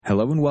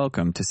Hello and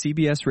welcome to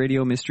CBS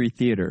Radio Mystery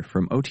Theater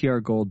from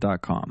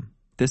OTRGold.com.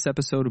 This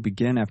episode will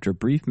begin after a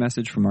brief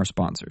message from our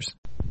sponsors.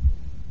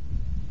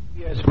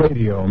 CBS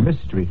Radio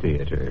Mystery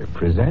Theater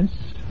presents...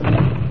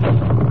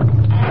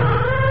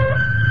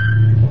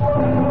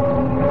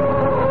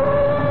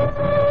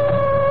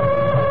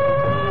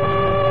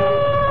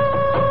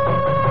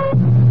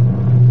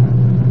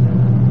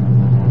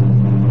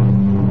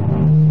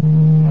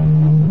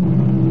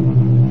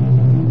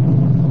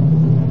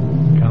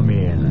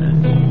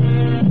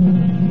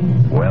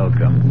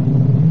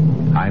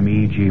 I'm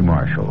E.G.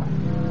 Marshall.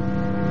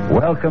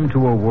 Welcome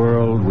to a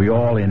world we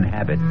all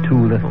inhabit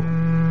too little.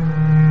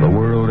 The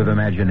world of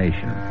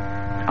imagination.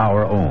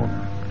 Our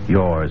own.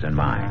 Yours and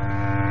mine.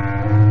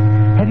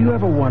 Have you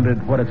ever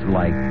wondered what it's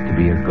like to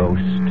be a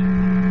ghost?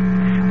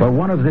 Well,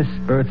 one of this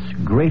earth's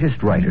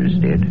greatest writers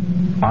did,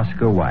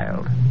 Oscar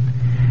Wilde.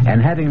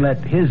 And having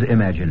let his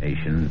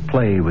imagination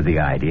play with the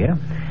idea,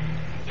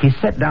 he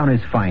set down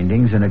his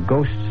findings in a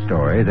ghost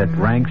story that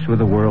ranks with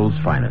the world's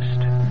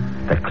finest.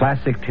 The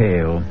classic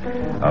tale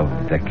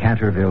of the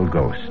Canterville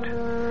Ghost.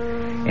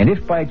 And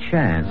if by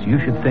chance you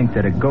should think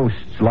that a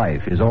ghost's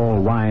life is all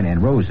wine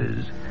and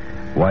roses,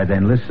 why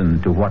then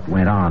listen to what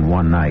went on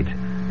one night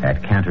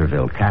at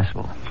Canterville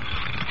Castle.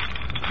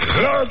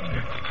 Blood!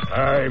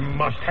 I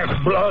must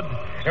have blood.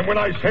 And when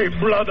I say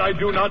blood, I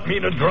do not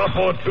mean a drop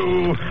or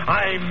two.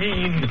 I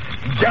mean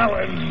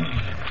gallons.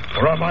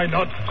 Or am I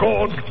not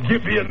called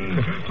Gibeon,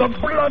 the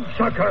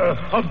bloodsucker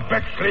of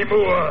Bexley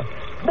Moor?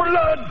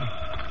 Blood!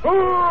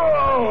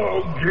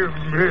 Oh, give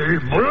me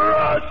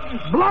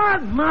blood!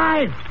 Blood,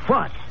 my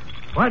foot!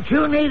 What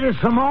you need is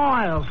some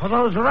oil for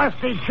those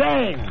rusty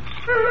chains.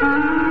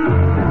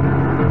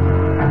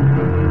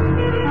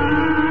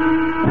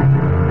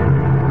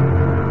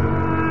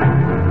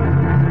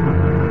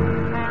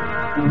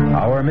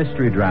 Our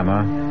mystery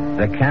drama,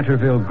 The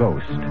Canterville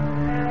Ghost,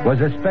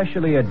 was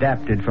especially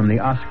adapted from the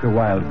Oscar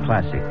Wilde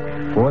classic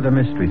for the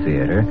Mystery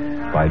Theater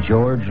by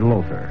George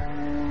Lowther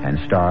and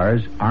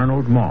stars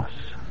Arnold Moss.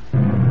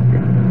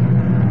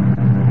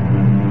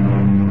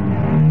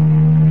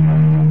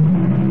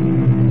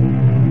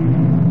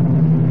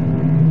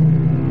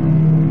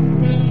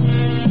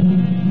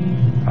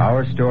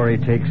 Our story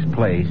takes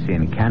place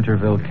in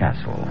Canterville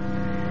Castle,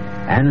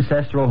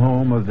 ancestral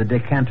home of the de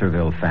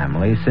Canterville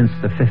family since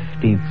the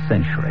 15th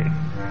century.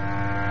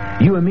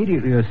 You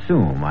immediately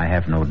assume, I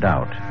have no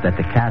doubt, that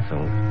the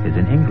castle is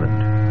in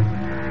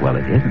England. Well,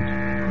 it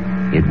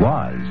isn't. It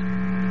was,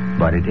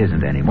 but it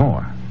isn't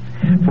anymore.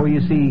 For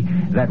you see,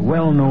 that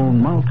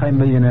well-known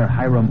multimillionaire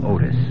Hiram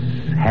Otis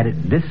had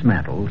it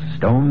dismantled,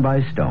 stone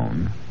by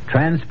stone,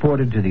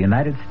 transported to the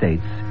United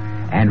States,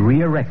 and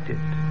re-erected,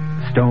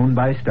 stone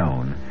by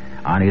stone,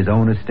 on his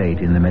own estate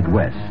in the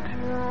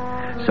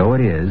Midwest. So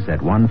it is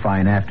that one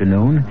fine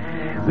afternoon,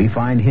 we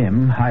find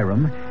him,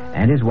 Hiram,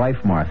 and his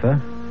wife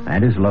Martha,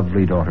 and his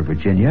lovely daughter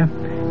Virginia,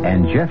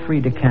 and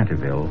Geoffrey de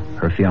Canterville,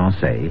 her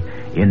fiancé,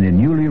 in the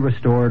newly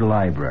restored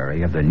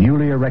library of the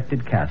newly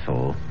erected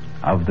castle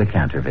of the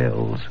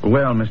Cantervilles.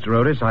 Well, Mr.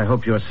 Otis, I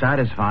hope you're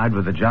satisfied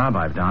with the job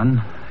I've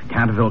done.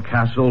 Canterville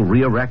Castle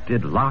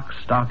re-erected, lock,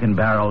 stock, and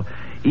barrel,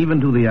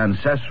 even to the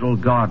ancestral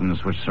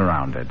gardens which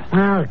surround it.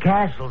 Well, the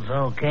castle's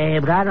okay,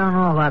 but I don't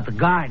know about the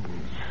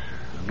gardens.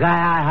 The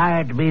guy I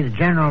hired to be the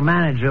general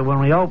manager when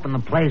we opened the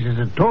place as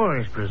a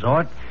tourist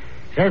resort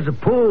says the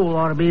pool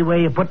ought to be where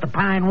you put the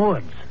pine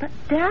woods. But,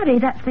 Daddy,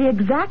 that's the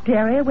exact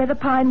area where the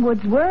pine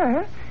woods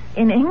were.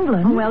 In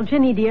England. Oh, well,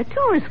 Ginny, dear,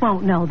 tourists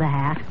won't know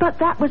that. But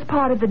that was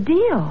part of the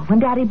deal when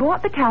Daddy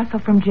bought the castle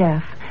from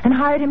Jeff and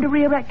hired him to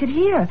re-erect it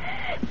here,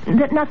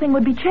 that nothing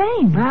would be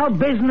changed. Well,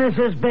 business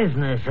is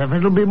business. If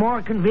it'll be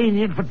more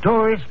convenient for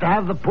tourists to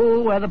have the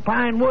pool where the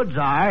pine woods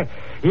are...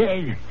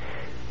 Yeah.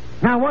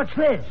 Now, what's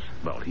this?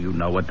 Well, you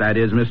know what that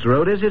is, Mr.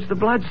 Otis. It's the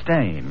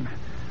bloodstain.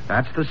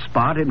 That's the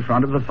spot in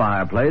front of the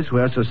fireplace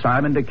where Sir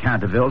Simon de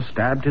Canterville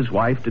stabbed his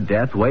wife to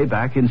death way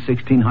back in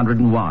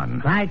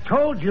 1601. I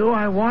told you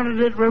I wanted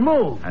it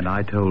removed. And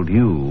I told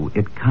you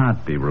it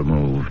can't be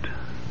removed.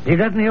 You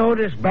got any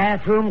Otis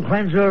bathroom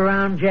cleanser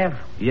around, Jeff?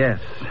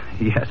 Yes,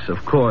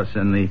 of course,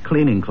 in the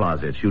cleaning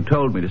closet. You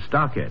told me to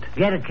stock it.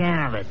 Get a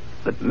can of it.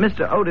 But,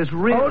 Mr. Otis,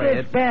 really...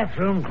 Otis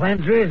bathroom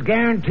cleanser is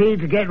guaranteed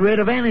to get rid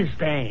of any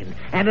stain,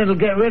 and it'll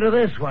get rid of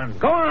this one.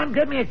 Go on,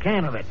 give me a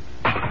can of it.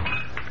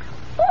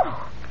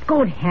 Oh,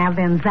 good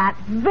heavens, that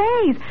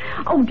vase.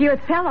 Oh, dear,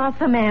 it fell off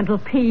the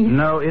mantelpiece.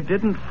 No, it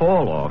didn't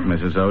fall off,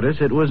 Mrs.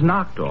 Otis. It was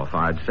knocked off,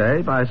 I'd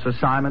say, by Sir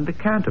Simon de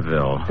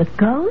Canterville. The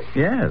ghost?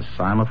 Yes,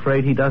 I'm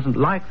afraid he doesn't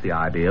like the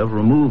idea of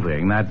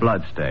removing that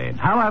bloodstain.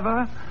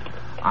 However,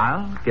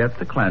 I'll get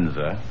the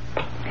cleanser.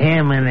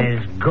 Him and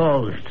his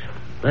ghost.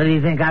 What, do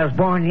you think I was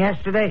born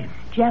yesterday?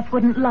 Jeff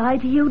wouldn't lie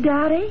to you,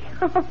 Daddy?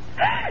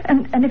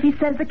 and if he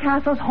says the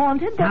castle's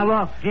haunted, then...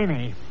 Now, look,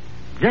 Ginny.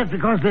 Just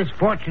because this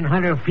fortune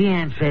hunter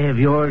fiancé of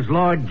yours,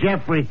 Lord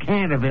Geoffrey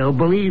Canterville,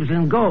 believes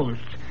in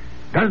ghosts,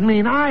 doesn't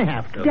mean I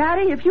have to.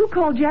 Daddy, if you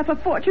call Jeff a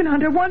fortune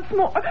hunter once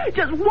more,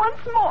 just once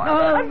more...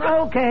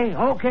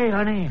 Okay,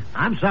 honey.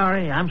 I'm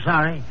sorry.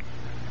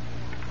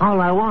 All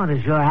I want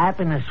is your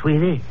happiness,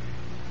 sweetie.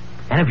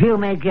 And if he'll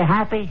make you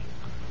happy,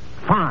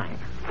 fine.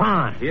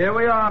 Here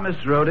we are,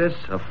 Mr. Otis.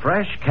 A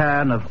fresh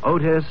can of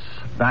Otis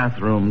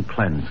bathroom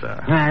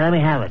cleanser. All right, let me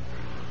have it.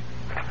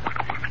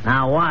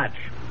 Now watch.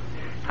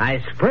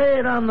 I spray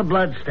it on the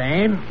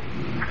bloodstain.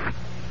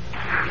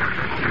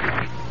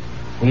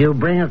 You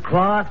bring a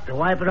cloth to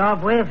wipe it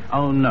off with?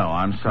 Oh, no,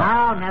 I'm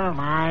sorry. Oh, never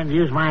mind.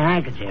 Use my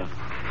handkerchief.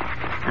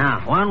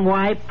 Now, one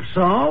wipe,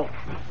 so.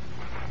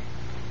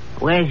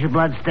 Where's your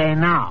bloodstain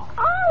now?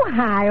 Oh,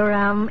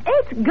 Hiram,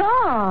 it's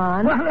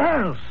gone. What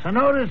else? An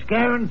Otis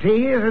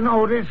guarantee is an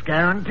Otis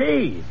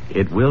guarantee.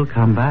 It will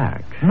come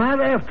back.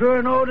 Not after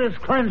an Otis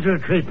cleanser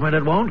treatment,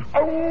 it won't.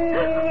 What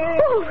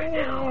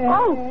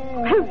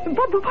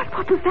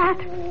was that?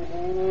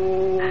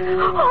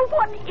 Oh,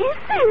 what is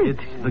it?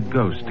 It's the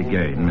ghost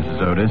again,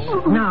 Mrs. Otis.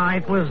 No,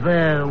 it was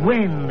the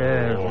wind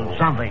or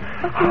something.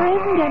 But there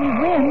isn't any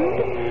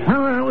wind.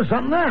 No, it was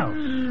something else,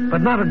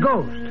 but not a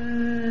ghost.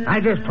 I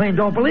just plain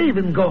don't believe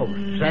in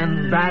ghosts,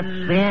 and that's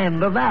the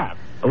end of that.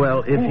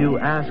 Well, if you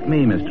ask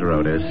me, Mr.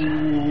 Otis,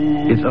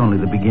 it's only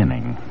the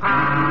beginning.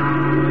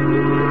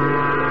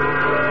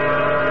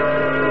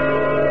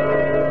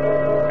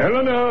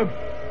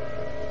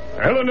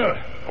 Eleanor!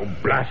 Oh,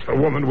 blast the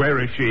woman, where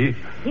is she?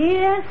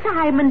 Here,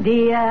 Simon,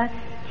 dear.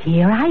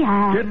 Here I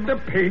am. Get the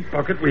paint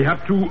bucket. We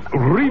have to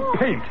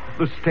repaint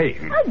the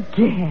stain.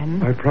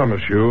 Again? I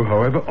promise you,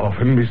 however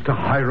often Mr.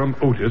 Hiram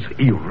Otis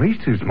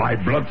erases my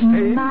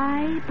bloodstain.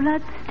 My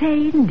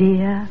bloodstain,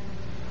 dear.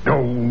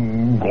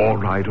 Oh, all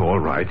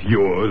right,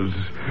 yours.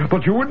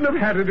 But you wouldn't have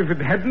had it if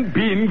it hadn't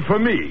been for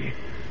me.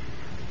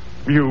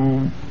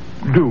 You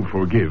do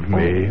forgive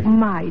me. Oh,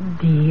 my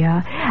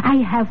dear, I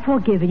have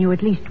forgiven you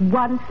at least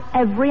once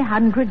every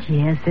 100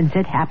 years since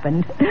it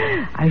happened.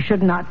 I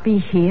should not be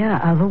here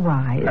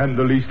otherwise. And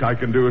the least I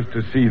can do is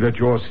to see that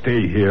your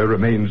stay here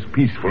remains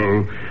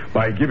peaceful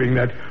by giving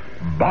that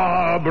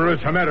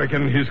barbarous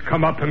American his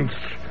comeuppance.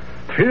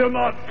 Fear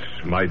not,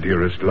 my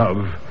dearest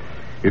love.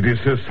 It is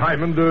Sir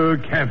Simon de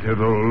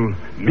Canterville,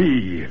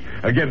 me,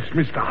 against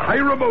Mr.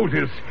 Hiram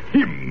Otis,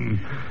 him.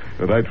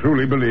 But I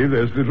truly believe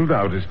there's little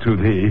doubt as to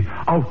the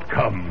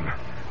outcome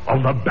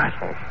of the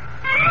battle.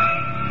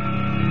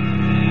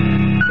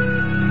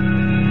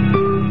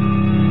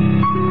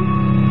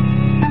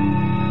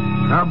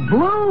 A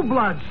blue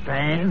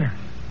bloodstain?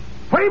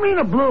 What do you mean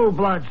a blue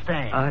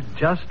bloodstain?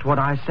 Just what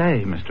I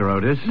say, Mr.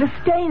 Otis. The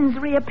stain's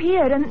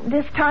reappeared, and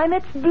this time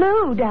it's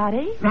blue,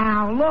 Daddy.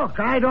 Now, look,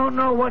 I don't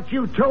know what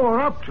you two are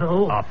up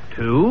to. Up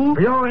to?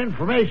 For your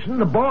information,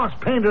 the boss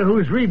painter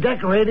who's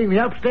redecorating the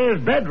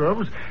upstairs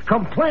bedrooms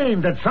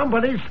complained that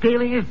somebody's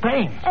stealing his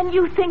paint. And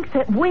you think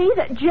that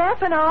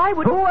Jeff and I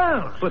would... Who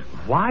else? But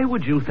why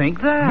would you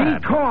think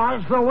that?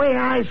 Because the way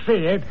I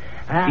see it...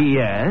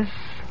 Yes?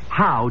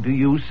 How do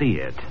you see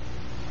it?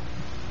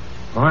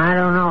 Well, I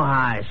don't know how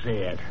I see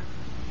it.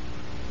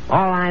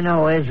 All I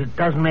know is it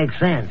doesn't make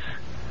sense.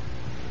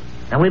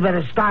 And we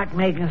better start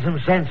making some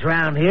sense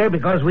around here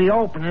because we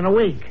open in a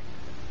week.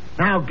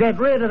 Now get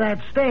rid of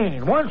that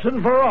stain. Once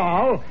and for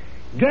all,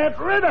 get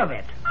rid of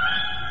it.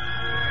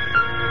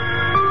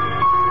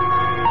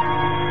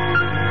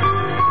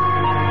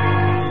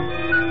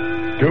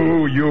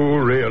 Do you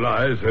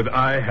realize that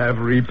I have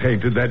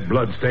repainted that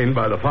bloodstain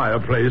by the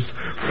fireplace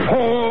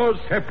 4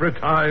 separate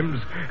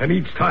times, and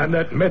each time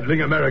that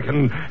meddling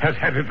American has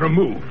had it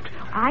removed?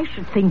 I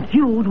should think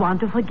you'd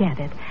want to forget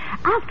it.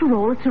 After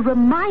all, it's a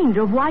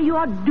reminder of why you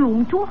are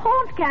doomed to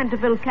haunt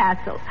Canterville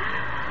Castle.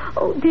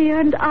 Oh,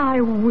 dear, and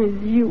I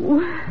with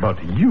you.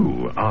 But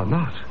you are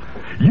not.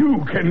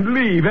 You can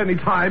leave any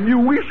time you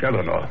wish,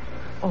 Eleanor.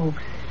 Oh,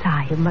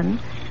 Simon,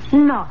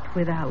 not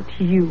without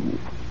you.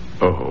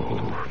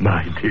 Oh,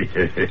 my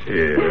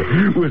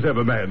dear. Was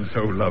ever man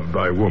so loved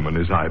by woman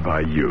as I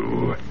by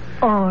you?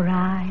 Or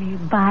I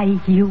by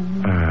you.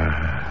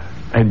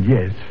 And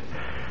yes,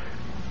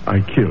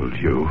 I killed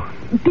you.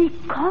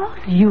 Because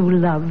you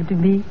loved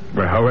me.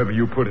 Well, however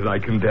you put it, I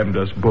condemned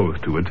us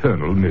both to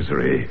eternal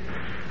misery.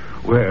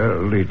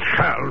 Well, it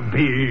shall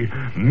be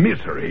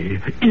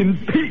misery in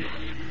peace.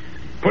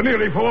 For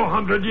nearly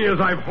 400 years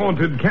I've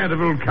haunted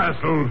Canterville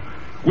Castle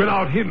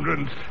without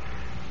hindrance.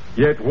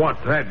 Yet what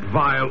that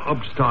vile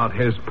upstart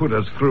has put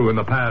us through in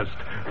the past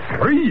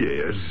 3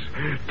 years,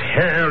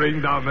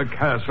 tearing down the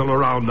castle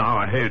around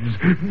our heads,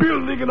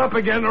 building it up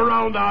again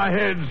around our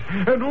heads,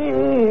 and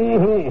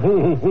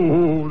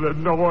the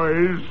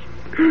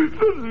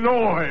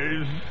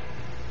noise.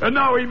 And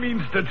now he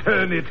means to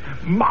turn it,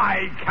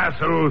 my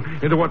castle,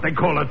 into what they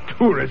call a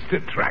tourist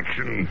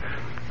attraction.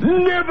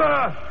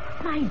 Never!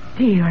 My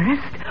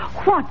dearest,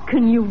 what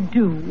can you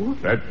do?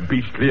 That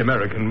beastly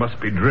American must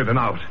be driven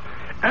out.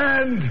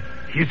 And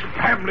his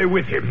family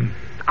with him.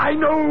 I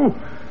know.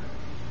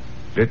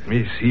 Let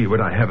me see what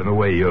I have in the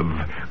way of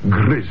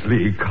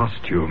grisly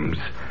costumes.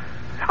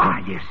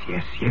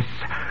 Yes.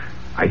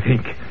 I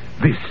think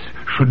this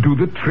should do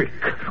the trick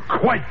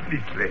quite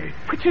neatly.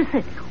 Which is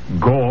it?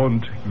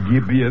 Gaunt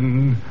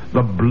Gibeon,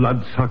 the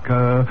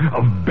bloodsucker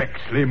of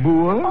Bexley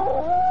Moor.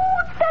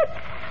 Oh, that's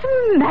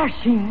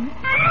smashing.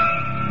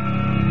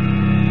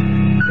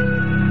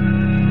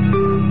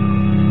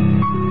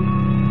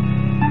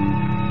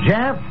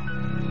 Jeff,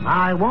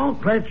 I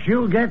won't let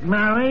you get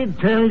married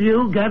till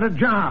you get a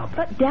job.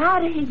 But,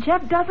 Daddy,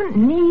 Jeff doesn't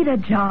need a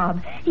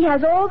job. He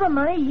has all the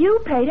money you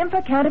paid him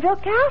for Canterville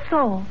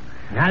Castle.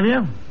 Have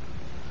you?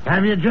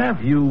 Have you,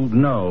 Jeff? You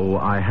know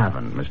I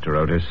haven't, Mr.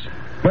 Otis.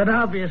 But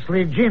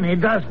obviously Ginny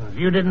doesn't.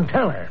 You didn't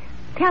tell her.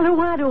 Tell her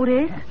what,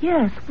 Otis?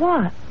 Yes,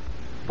 what?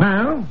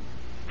 Well,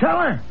 tell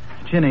her.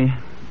 Ginny,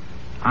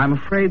 I'm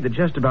afraid that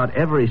just about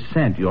every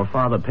cent your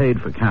father paid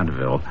for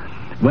Canterville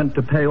went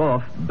to pay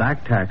off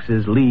back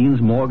taxes,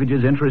 liens,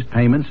 mortgages, interest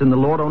payments, and the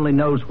Lord only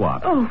knows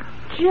what. Oh,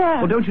 Jeff.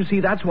 Well, don't you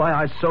see, that's why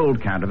I sold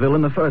Canterville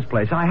in the first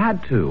place. I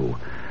had to.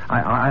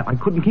 I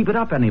couldn't keep it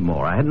up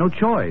anymore. I had no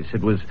choice.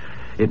 It was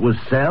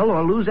sell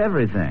or lose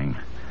everything.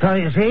 So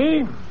you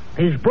see,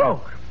 he's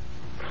broke.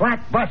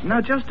 Flat bust.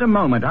 Now, just a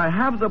moment. I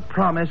have the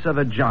promise of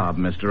a job,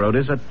 Mr.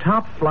 Otis, a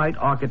top-flight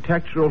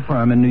architectural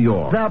firm in New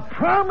York. The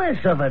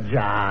promise of a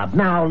job.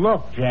 Now,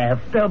 look, Jeff,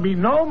 there'll be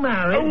no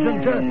marriage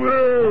until...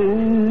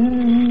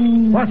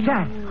 What's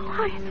that?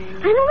 I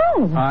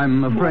don't know.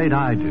 I'm afraid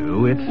I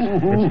do.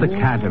 It's the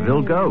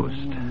Canterville ghost.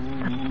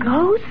 The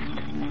ghost?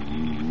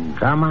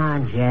 Come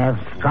on, Jeff.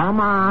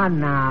 Come on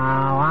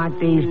now. Aren't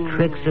these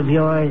tricks of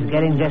yours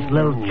getting just a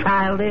little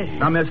childish?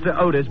 Now, Mr.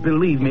 Otis,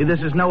 believe me,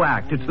 this is no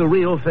act. It's the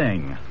real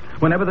thing.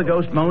 Whenever the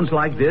ghost moans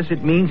like this,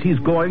 it means he's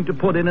going to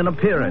put in an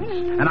appearance.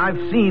 And I've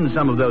seen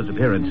some of those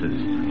appearances.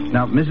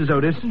 Now, Mrs.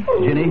 Otis,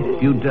 Ginny,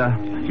 you'd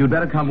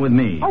better come with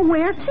me. Oh,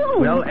 where to?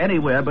 Well,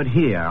 anywhere but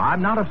here.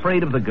 I'm not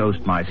afraid of the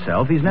ghost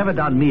myself. He's never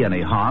done me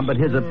any harm, but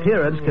his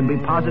appearance can be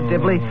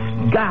positively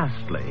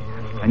ghastly.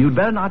 And you'd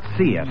better not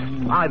see it,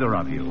 either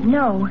of you.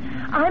 No,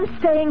 I'm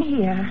staying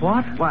here.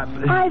 What?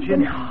 I've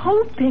been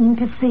hoping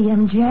to see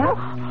him, Jeff.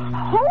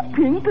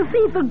 Hoping to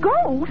see the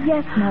ghost?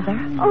 Yes, Mother.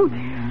 Oh,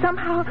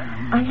 somehow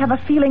I have a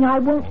feeling I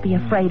won't be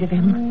afraid of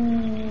him.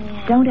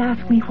 Don't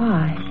ask me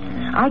why.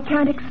 I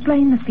can't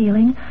explain the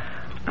feeling.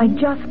 I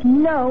just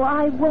know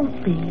I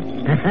won't be.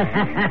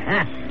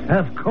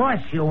 Of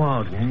course you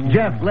won't.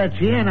 Jeff lets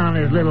you in on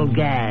his little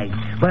gag.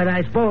 But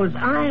I suppose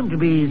I'm to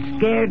be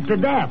scared to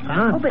death,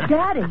 huh? Oh, but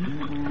Daddy,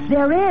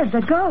 there is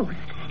a ghost.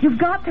 You've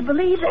got to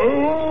believe it. Look!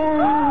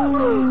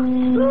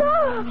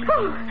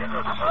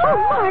 Oh,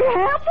 my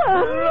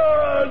heavens!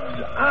 Blood!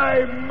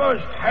 I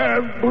must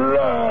have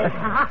blood.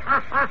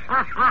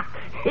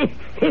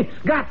 He's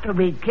got to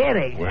be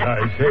kidding. When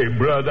I say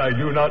blood, I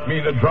do not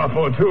mean a drop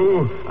or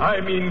two. I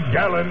mean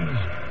gallons.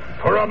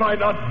 For am I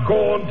not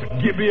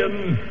gaunt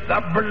Gibeon,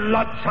 the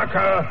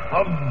bloodsucker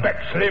of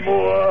Bexley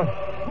Moor?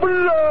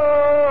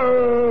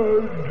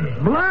 Blood!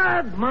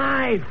 Blood,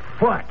 my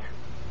foot.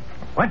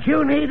 What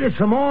you need is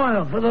some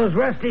oil for those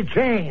rusty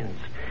chains.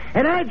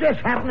 And I just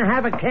happen to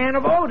have a can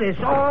of Otis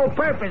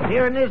all-purpose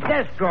here in this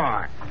desk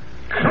drawer.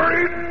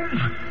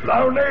 Cringe,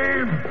 thou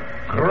knave!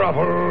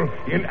 Grovel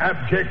in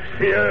abject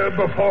fear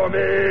before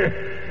me.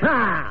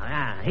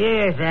 Now,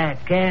 here's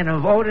that can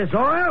of Otis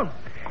oil.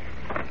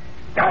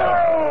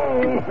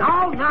 Oh!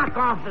 Oh, knock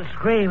off the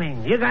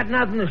screaming. You got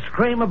nothing to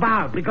scream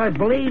about, because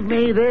believe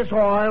me, this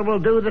oil will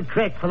do the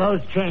trick for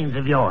those chains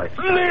of yours.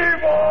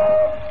 Leave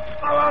off!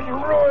 I'm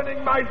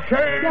ruining my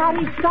chain.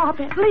 Daddy, stop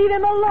it. Leave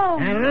him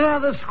alone. And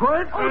another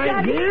squirt right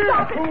Daddy, here.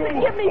 stop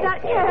it. Give me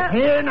that can.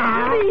 Here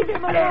now. Leave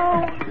him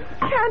alone.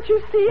 Can't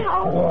you see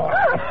how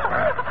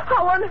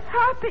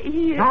unhappy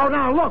he is? Oh,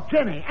 now, look,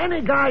 Jenny.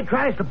 Any guy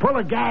tries to pull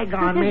a gag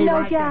on This me is no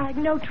like gag,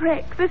 no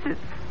trick. This is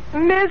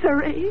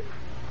misery.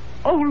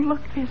 Oh,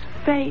 look at his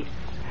face.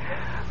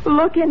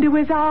 Look into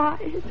his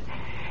eyes.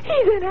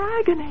 He's in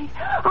agony.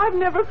 I've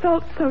never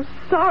felt so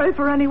sorry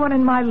for anyone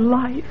in my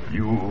life.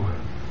 You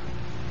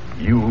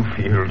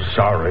feel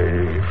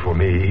sorry for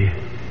me?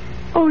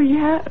 Oh,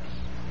 yes.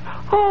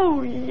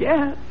 Oh,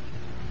 yes.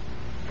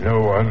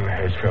 No one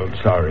has felt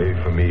sorry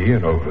for me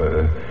in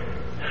over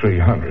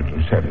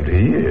 370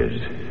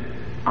 years.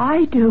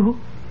 I do.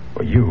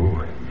 Well,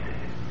 you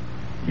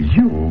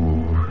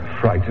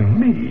frighten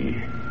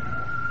me.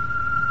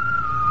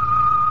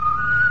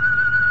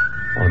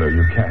 Oh, no,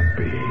 you can't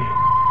be.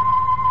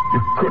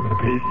 You couldn't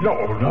be.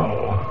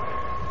 No.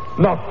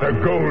 Not the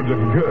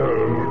Golden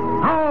Girl.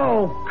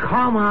 Oh,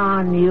 come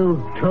on,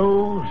 you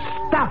two.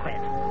 Stuff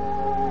it.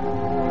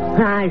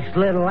 Nice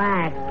little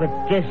act, but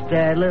just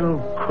a little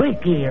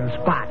creaky in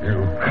spots.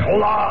 You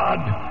clod!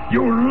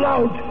 You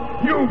lout!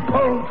 You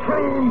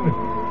poltroon!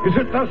 Is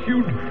it thus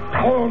you'd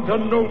taunt a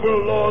noble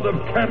lord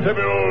of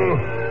Canterville?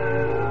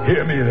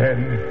 Hear me,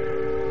 then.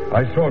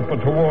 I sought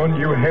but to warn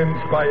you hence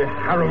by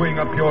harrowing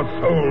up your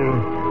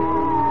soul.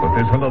 But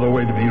there's another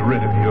way to be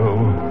rid of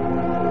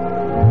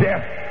you.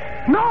 Death!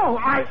 No,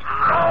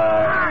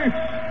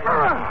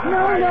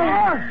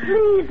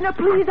 No,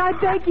 please, I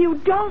beg you,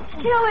 don't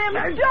kill him.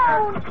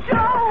 Don't.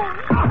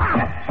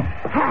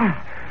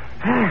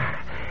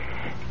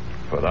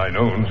 For thine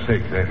own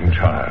sake, then,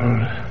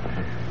 child,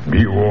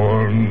 be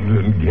warned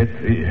and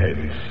get thee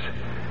hence.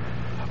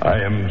 I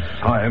am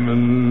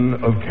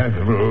Simon of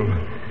Canterville,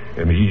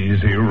 am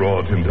easy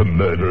wrought into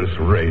murderous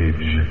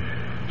rage.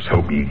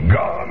 So be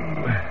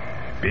gone.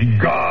 Be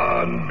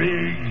gone,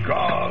 be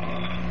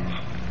gone.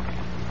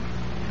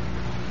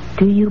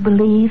 Do you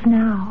believe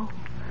now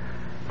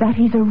that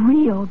he's a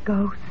real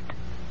ghost?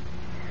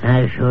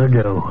 I sure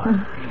do.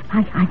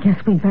 I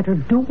guess we'd better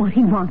do what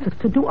he wants us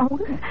to do,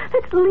 Otis.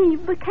 Let's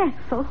leave the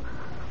castle.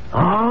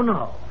 Oh,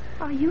 no.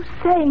 Are you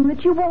saying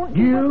that you won't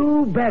do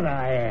You bet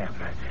I am.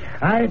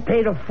 I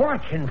paid a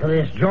fortune for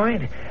this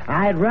joint.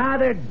 I'd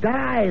rather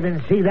die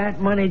than see that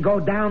money go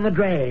down the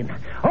drain.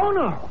 Oh,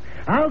 no.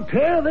 I'll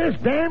tear this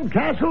damn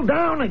castle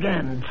down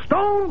again,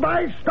 stone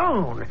by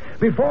stone,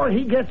 before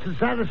he gets the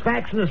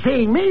satisfaction of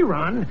seeing me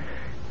run.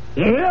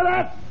 You hear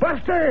that,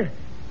 Buster?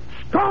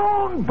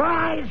 Stone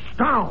by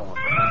stone.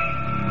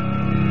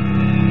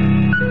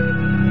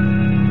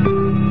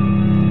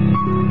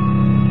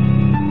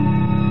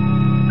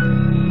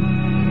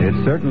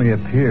 It certainly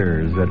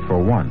appears that for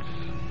once,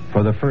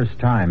 for the first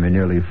time in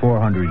nearly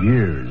 400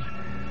 years,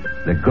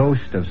 the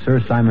ghost of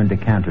Sir Simon de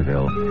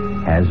Canterville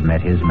has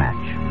met his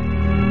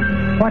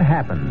match. What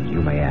happens,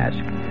 you may ask,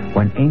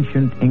 when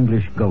ancient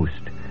English ghost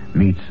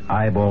meets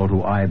eyeball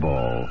to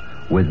eyeball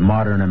with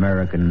modern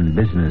American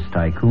business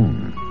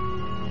tycoon?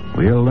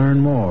 We'll learn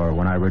more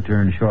when I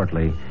return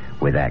shortly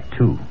with Act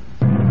 2.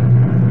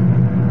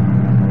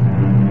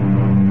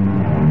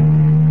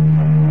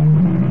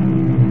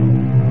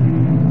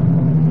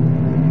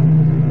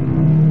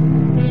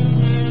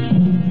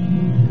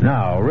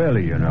 Now,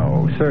 really, you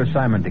know, Sir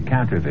Simon de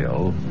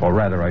Canterville, or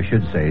rather I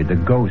should say the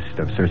ghost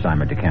of Sir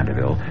Simon de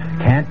Canterville,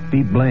 can't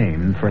be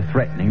blamed for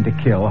threatening to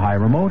kill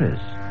Hiram Otis.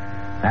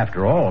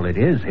 After all, it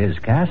is his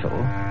castle,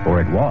 or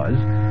it was,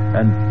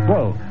 and,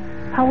 well,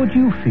 how would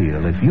you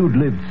feel if you'd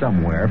lived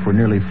somewhere for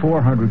nearly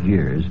 400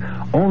 years,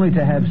 only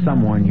to have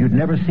someone you'd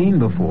never seen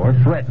before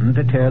threaten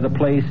to tear the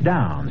place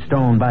down,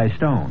 stone by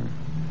stone?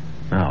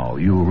 No,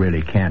 you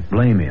really can't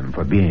blame him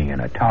for being in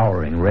a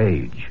towering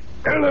rage.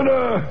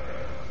 Eleanor,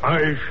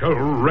 I shall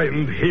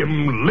rend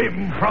him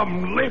limb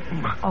from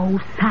limb. Oh,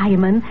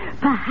 Simon,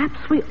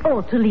 perhaps we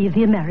ought to leave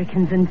the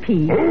Americans in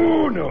peace.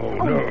 Oh, no, Oh,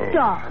 no.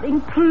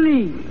 darling,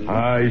 please.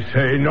 I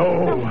say no.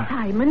 Oh,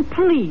 Simon,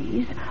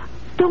 please.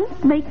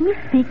 Don't make me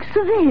speak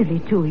severely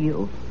to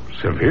you.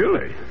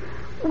 Severely?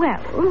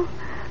 Well,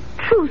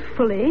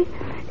 truthfully,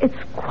 it's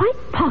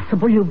quite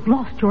possible you've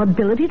lost your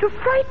ability to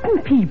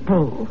frighten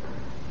people.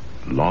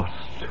 Lost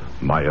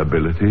my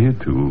ability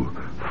to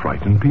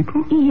frighten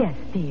people? Yes,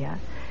 dear.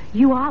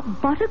 You are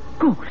but a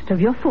ghost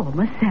of your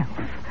former self.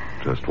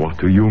 Just what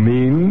do you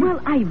mean? Well,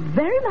 I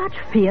very much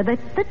fear that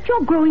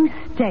you're growing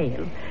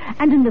stale.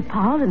 And in the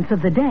parlance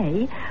of the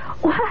day,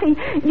 why,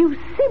 you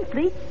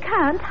simply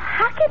can't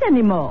hack it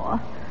anymore.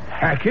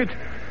 Hack it?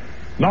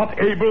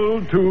 Not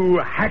able to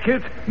hack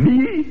it?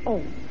 Me?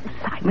 Oh,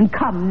 Simon,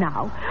 come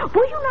now.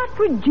 Were you not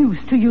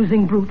reduced to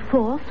using brute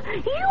force?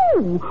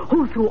 You,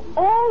 who through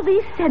all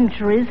these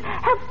centuries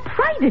have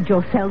prided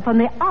yourself on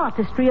the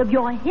artistry of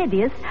your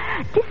hideous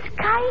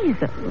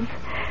disguises.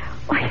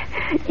 Why,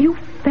 you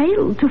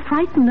failed to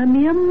frighten a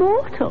mere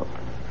mortal.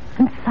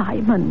 And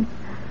Simon,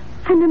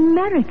 an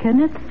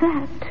American at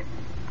that.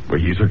 Well,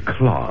 he's a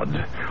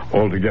clod.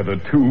 Altogether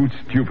too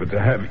stupid to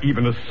have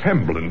even a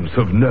semblance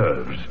of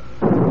nerves.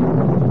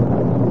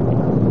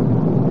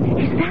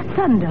 Is that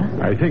thunder?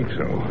 I think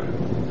so.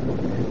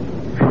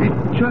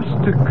 It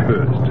just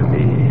occurs to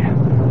me.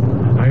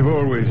 I've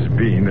always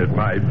been at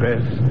my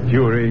best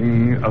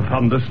during a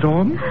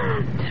thunderstorm.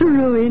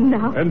 True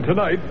enough. And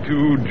tonight,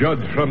 to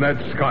judge from that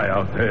sky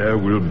out there,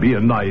 will be a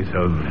night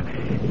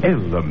of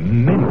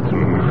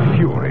elemental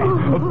fury.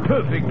 A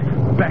perfect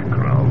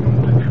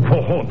background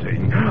for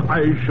haunting.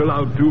 I shall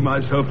outdo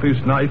myself this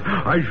night.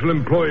 I shall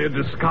employ a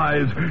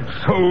disguise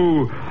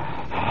so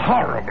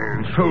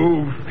horrible,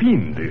 so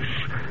fiendish.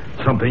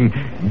 Something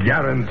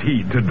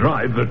guaranteed to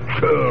drive the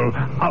churl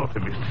out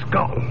of his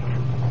skull.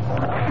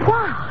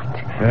 What?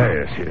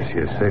 Yes.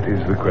 That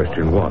is the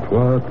question. What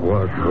shall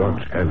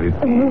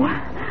it be? Oh,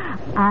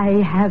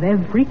 I have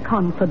every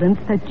confidence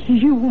that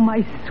you,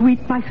 my sweet,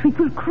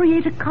 will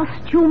create a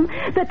costume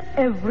that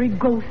every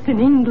ghost in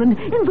England,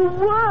 in the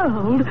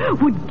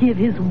world, would give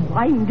his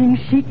winding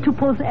sheet to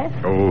possess.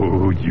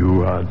 Oh,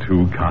 you are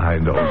too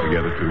kind,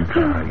 altogether too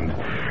kind.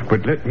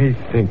 But let me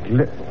think.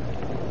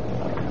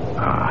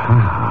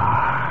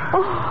 Aha.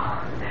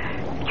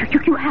 Oh,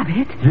 you have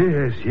it?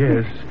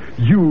 Yes.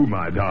 You,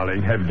 my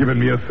darling, have given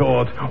me a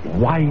thought.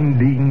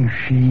 Winding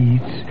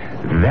sheets.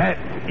 That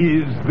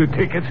is the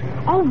ticket.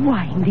 A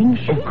winding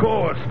sheet? Of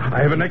course. I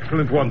have an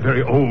excellent one.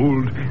 Very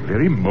old,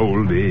 very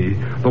moldy.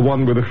 The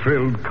one with the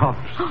frilled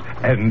cuffs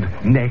and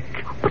neck.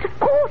 But of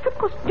course,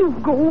 do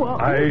go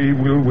on. I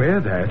will wear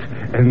that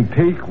and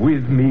take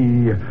with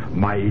me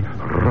my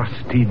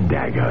rusty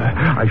dagger.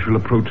 I shall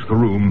approach the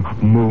room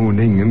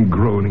moaning and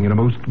groaning in a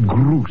most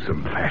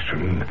gruesome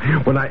fashion.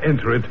 When I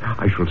enter it,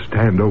 I shall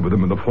stand over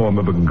them in the form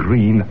of a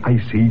green,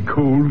 icy,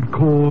 cold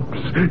corpse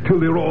till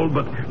they're all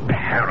but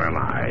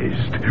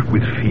paralyzed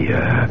with fear.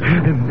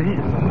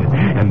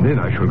 And then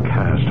I shall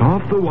cast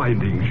off the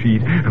winding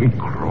sheet and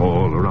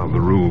crawl around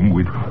the room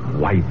with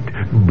white,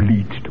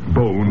 bleached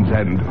bones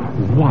and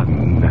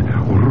one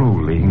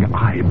rolling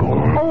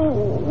eyeball.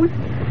 Oh,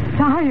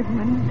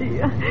 Simon,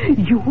 dear,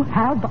 you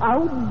have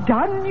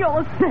outdone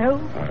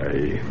yourself.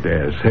 I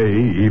dare say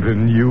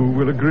even you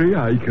will agree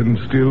I can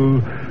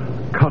still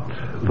cut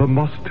the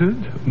mustard,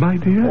 my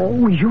dear.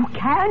 Oh, you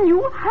can.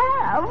 You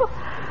have.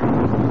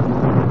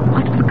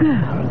 What's the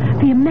girl?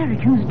 The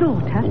American's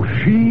daughter? Oh,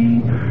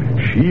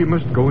 she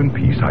must go in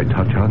peace. I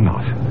touch her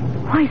not.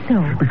 Why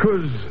so?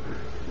 Because...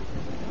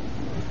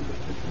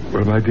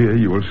 Well, my dear,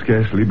 you will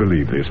scarcely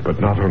believe this, but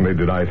not only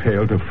did I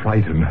fail to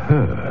frighten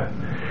her,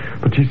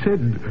 but she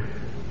said...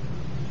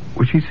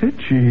 Well, she said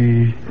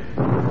she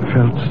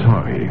felt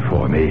sorry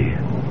for me.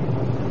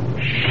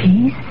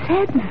 She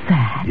said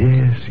that?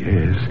 Yes.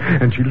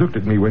 And she looked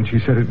at me when she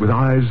said it with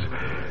eyes...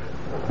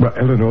 Well,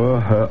 Eleanor,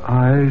 her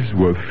eyes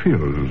were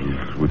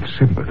filled with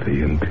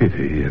sympathy and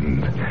pity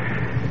and...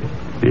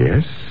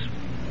 Yes,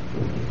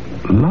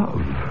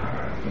 love.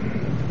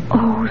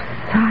 Oh,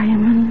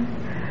 Simon...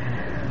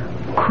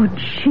 Could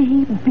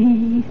she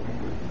be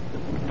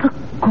the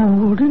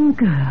Golden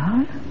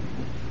Girl?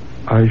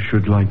 I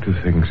should like to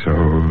think so,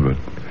 but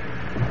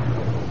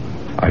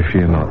I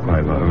fear not,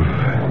 my love.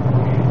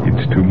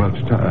 It's too much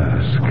to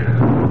ask.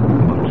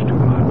 Much too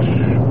much.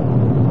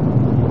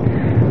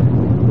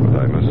 But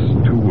I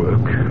must to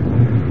work.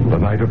 The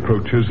night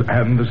approaches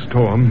and the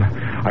storm.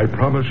 I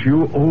promise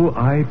you,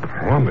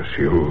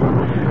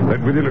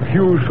 that within a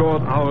few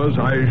short hours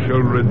I shall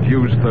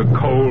reduce the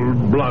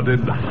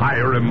cold-blooded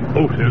Hiram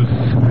Otis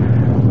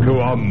to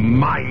a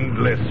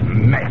mindless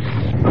mess.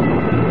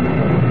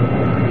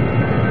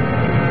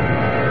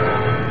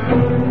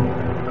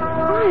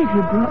 Why have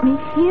you brought me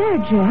here,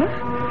 Jeff?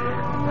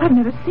 I've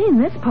never seen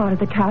this part of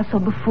the castle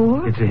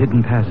before. It's a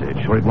hidden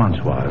passage, or it once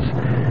was.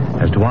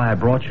 As to why I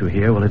brought you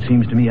here, well, it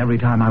seems to me every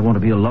time I want to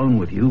be alone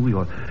with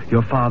you,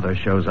 your father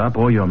shows up,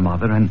 or your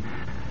mother, and...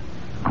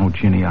 Oh,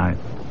 Ginny, I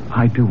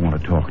do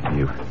want to talk to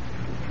you.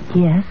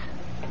 Yes?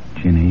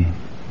 Ginny,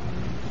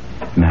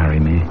 marry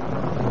me.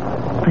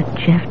 But,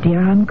 Jeff, dear,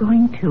 I'm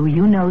going to.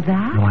 You know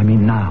that? No, I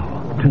mean now.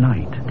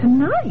 Tonight.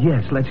 Tonight?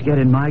 Yes, let's get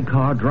in my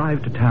car,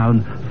 drive to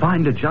town,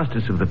 find a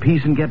justice of the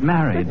peace, and get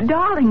married. But,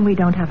 darling, we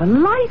don't have a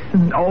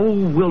license.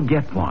 Oh, we'll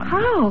get one.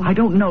 How? I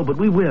don't know, but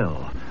we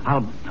will.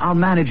 I'll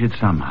manage it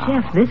somehow.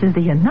 Jeff, this is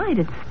the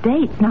United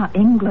States, not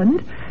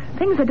England.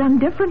 Things are done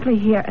differently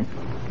here.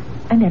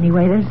 And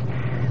anyway,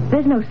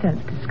 there's no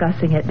sense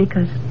discussing it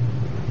because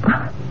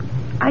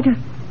I just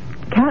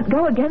can't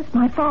go against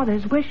my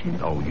father's wishes.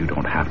 Oh, you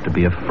don't have to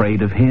be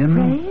afraid of him.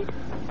 Afraid?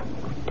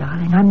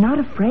 Darling, I'm not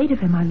afraid of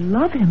him. I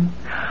love him.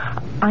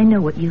 I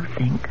know what you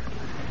think.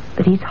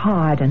 That he's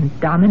hard and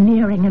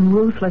domineering and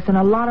ruthless and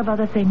a lot of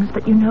other things,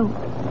 but you know,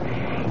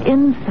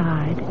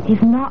 inside,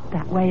 he's not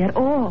that way at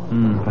all.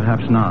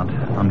 Perhaps not.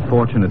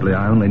 Unfortunately,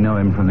 I only know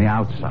him from the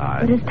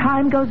outside. But as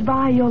time goes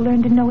by, you'll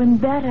learn to know him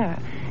better,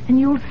 and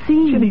you'll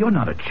see... Ginny, you're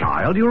not a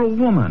child. You're a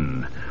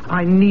woman.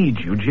 I need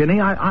you,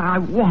 Ginny. I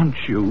want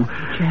you.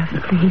 Jeff,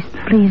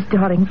 please,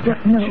 darling,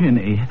 no.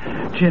 Ginny,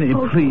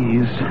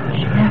 please.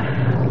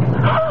 Jeff.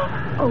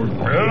 Oh,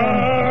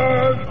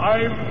 Blood!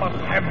 I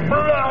must have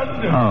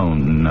blood! Oh,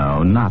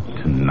 no, not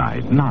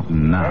tonight. Not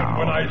now. And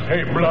when I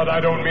say blood, I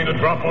don't mean a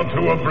drop or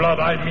two of blood.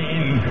 I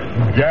mean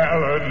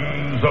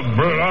gallons of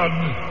blood.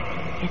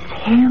 It's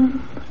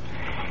him.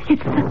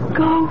 It's the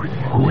ghost.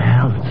 Who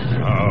else?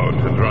 How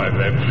to drive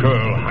that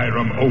churl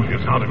Hiram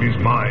Otis out of his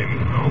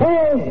mind.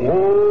 Oh,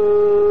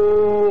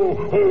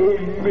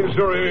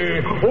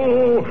 misery.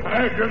 Oh,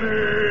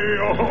 agony.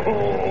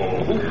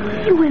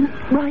 Oh. You went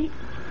right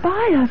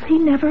by us. He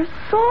never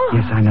saw us.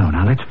 Yes, I know.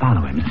 Now let's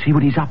follow him and see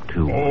what he's up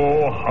to.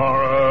 Oh,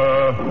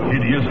 horror,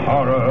 hideous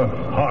horror.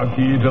 Hark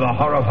ye to the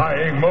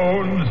horrifying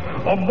moans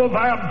of the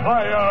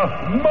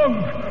vampire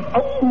monk.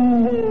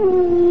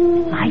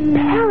 Oh. My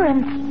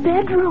parents'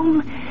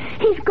 bedroom.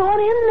 He's gone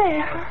in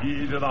there. Hark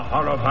ye to the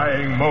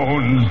horrifying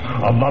moans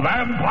of the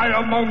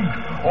vampire monk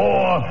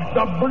or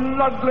the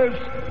bloodless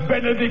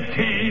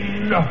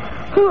Benedictine.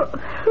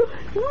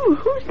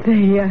 Who's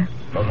there?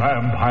 The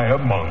vampire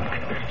monk.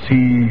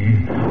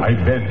 See, I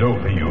bend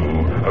over you,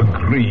 a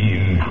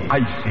green,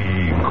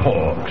 icy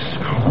corpse.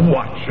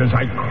 Watch as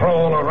I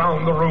crawl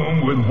around the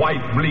room with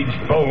white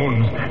bleached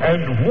bones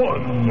and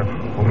one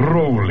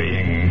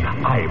rolling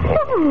eyeball.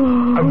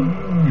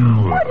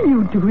 Oh, what are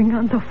you doing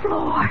on the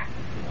floor?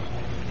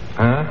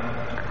 Huh?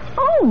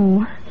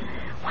 Oh,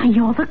 why,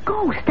 you're the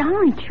ghost,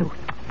 aren't you?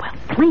 Well,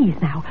 please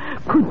now,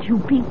 could you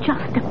be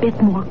just a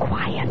bit more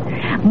quiet?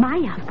 My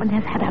husband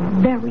has had a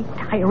very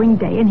tiring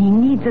day and he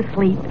needs a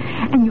sleep.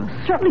 And you're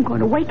certainly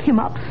going to wake him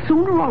up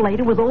sooner or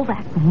later with all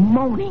that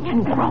moaning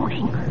and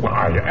groaning. Well,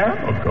 I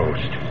am a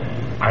ghost.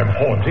 I'm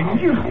haunting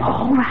you.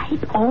 All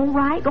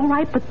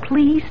right, but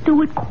please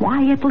do it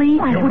quietly.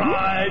 You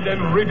ride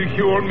and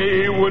ridicule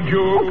me, would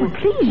you? Oh, but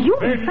please, you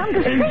Then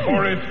misunderstand. pay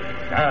for it.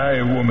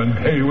 Aye, woman,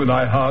 pay with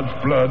thy heart's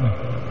blood.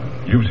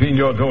 You've seen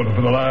your daughter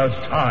for the last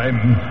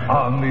time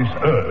on this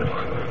earth.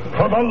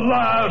 For the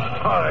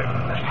last time.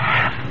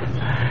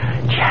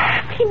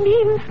 Jeff, He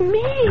means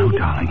me. No,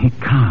 darling, he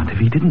can't. If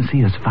he didn't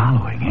see us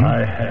following him.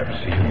 I have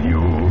seen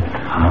you.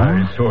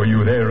 I saw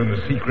you there in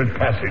the secret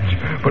passage,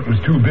 but was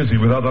too busy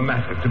with other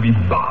matters to be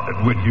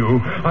bothered with you.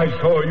 I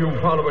saw you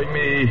following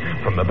me.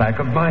 From the back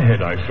of my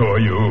head, I saw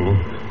you.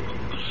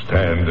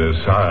 Stand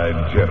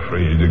aside,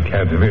 Geoffrey de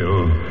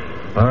Canterville.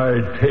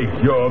 I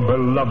take your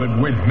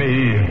beloved with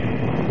me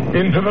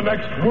into the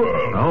next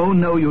world. Oh,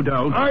 no, you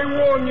don't. I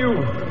warn you.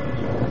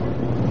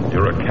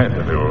 You're a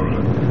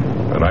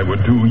Canterville, and I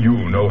would do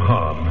you no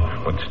harm.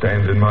 What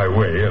stands in my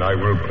way, and I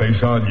will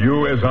place on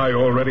you, as I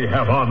already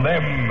have on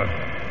them,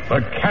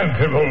 the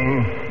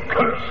Canterville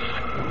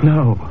curse.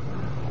 No.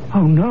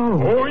 Oh,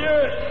 no. Oh,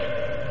 yes.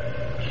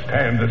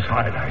 Stand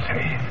aside, I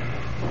say.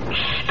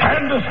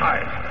 Stand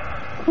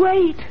aside.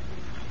 Wait.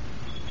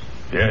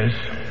 Yes?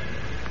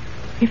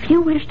 If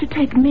you wish to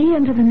take me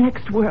into the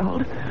next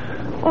world,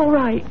 all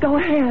right, go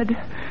ahead.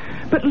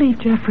 But leave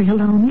Geoffrey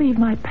alone. Leave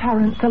my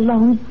parents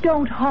alone.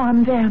 Don't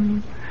harm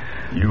them.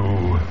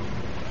 You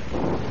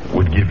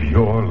would give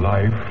your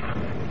life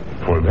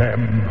for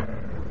them?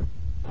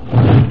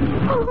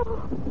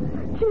 Oh,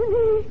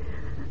 Ginny!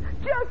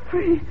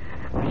 Geoffrey!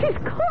 She's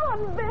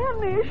gone,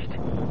 vanished.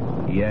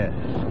 Yes.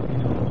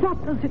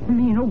 What does it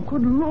mean? Oh,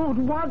 good Lord,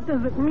 what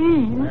does it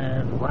mean?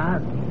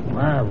 What?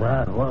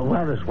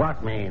 What does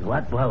what mean?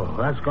 What's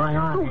going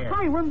on Oh, here?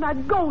 Hiram,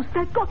 that ghost.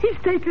 He's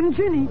taken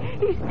Ginny.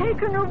 He's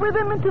taken her with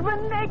him into the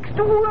next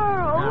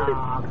world.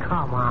 Oh,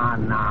 come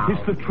on now.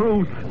 It's the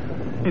truth.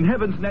 In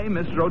heaven's name,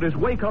 Mr. Otis,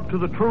 wake up to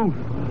the truth.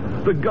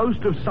 The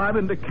ghost of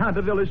Simon de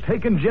Canterville has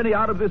taken Jenny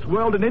out of this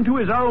world and into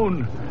his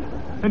own.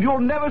 And you'll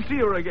never see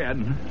her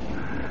again.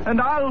 And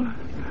I'll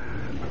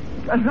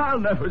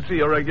never see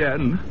her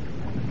again.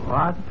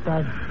 What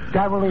the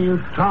devil are you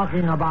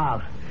talking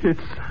about?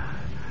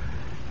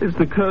 It's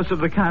the curse of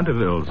the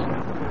Cantervilles.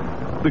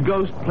 The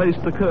ghost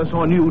placed the curse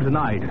on you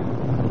tonight.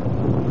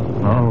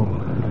 Oh,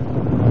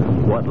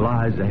 what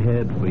lies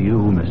ahead for you,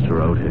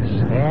 Mr. Otis?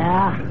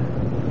 Yeah?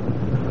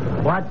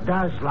 What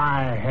does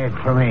lie ahead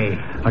for me?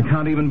 I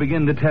can't even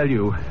begin to tell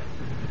you.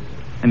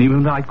 And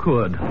even if I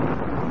could,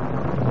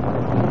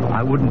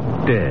 I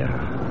wouldn't dare.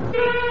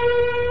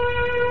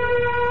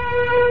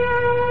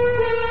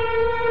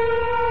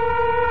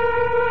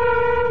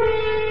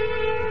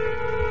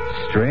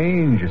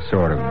 Strange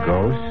sort of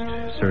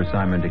ghost, Sir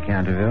Simon de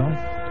Canterville.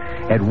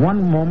 At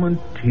one moment,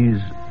 he's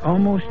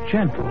almost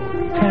gentle,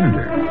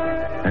 tender,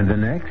 and the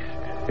next,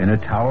 in a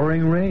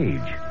towering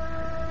rage.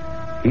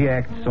 He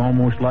acts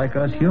almost like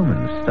us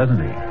humans,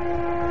 doesn't he?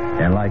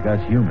 And like us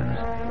humans,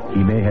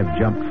 he may have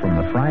jumped from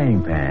the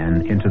frying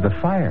pan into the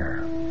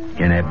fire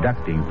in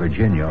abducting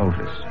Virginia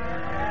Otis.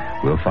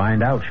 We'll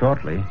find out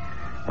shortly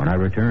when I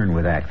return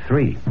with Act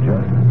 3.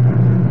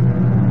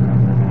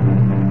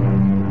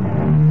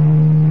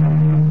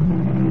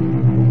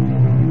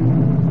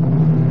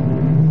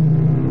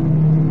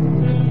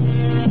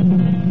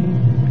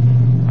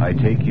 I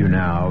take you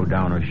now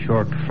down a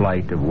short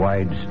flight of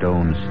wide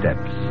stone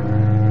steps,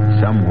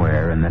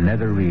 somewhere in the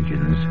nether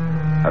regions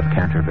of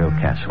Canterville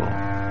Castle.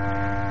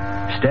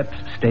 Steps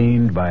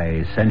stained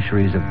by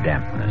centuries of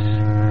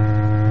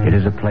dampness. It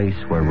is a place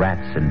where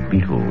rats and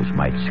beetles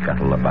might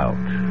scuttle about.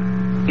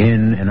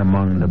 In and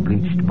among the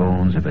bleached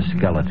bones of a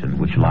skeleton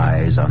which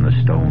lies on the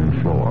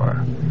stone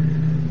floor.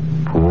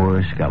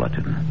 Poor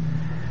skeleton.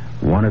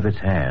 One of its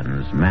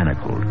hands,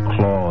 manacled,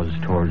 claws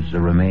towards the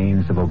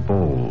remains of a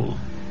bowl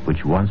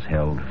which once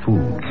held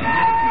food.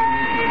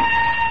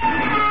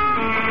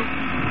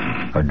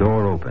 A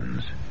door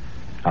opens.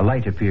 A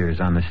light appears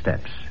on the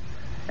steps.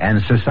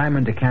 And Sir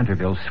Simon de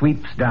Canterville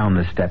sweeps down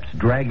the steps,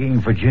 dragging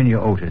Virginia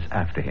Otis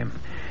after him.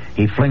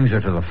 He flings her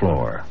to the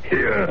floor.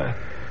 Here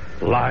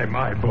lie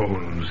my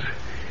bones.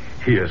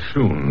 Here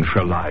soon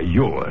shall lie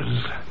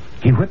yours.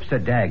 He whips a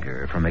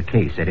dagger from a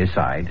case at his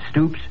side,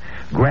 stoops,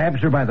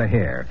 grabs her by the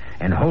hair,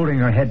 and holding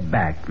her head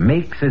back,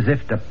 makes as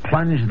if to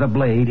plunge the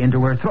blade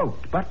into her throat.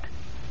 But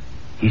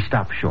he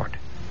stops short.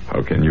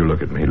 How can you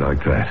look at me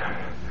like that?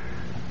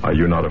 Are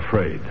you not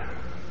afraid?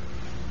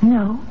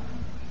 No.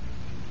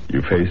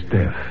 You face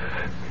death,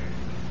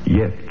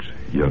 yet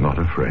you're not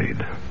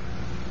afraid.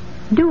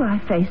 Do I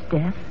face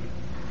death?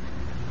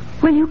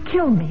 Will you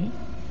kill me?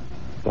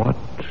 What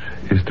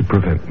is to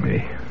prevent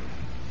me?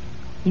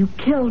 You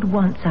killed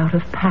once out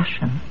of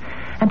passion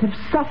and have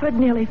suffered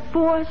nearly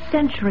 4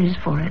 centuries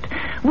for it.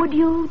 Would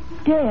you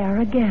dare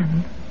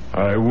again?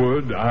 I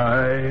would.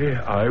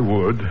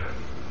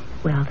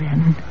 Well,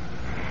 then,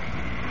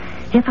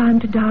 if I'm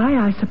to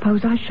die, I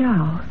suppose I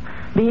shall.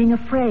 Being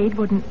afraid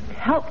wouldn't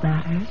help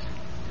matters.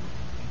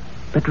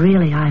 But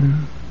really,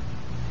 I'm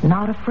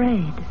not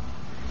afraid.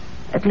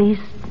 At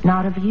least,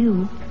 not of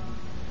you.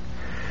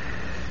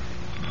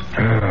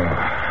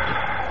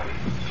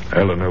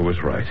 Eleanor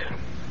was right.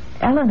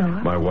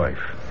 Eleanor? My wife.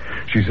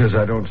 She says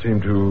I don't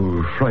seem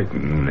to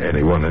frighten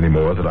anyone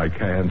anymore, that I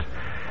can't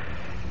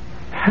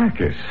hack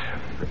it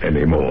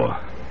anymore.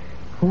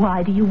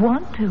 Why do you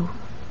want to?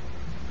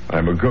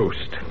 I'm a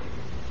ghost.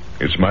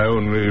 It's my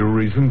only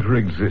reason for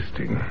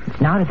existing.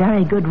 It's not a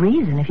very good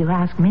reason, if you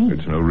ask me.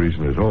 It's no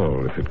reason at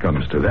all, if it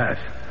comes to that.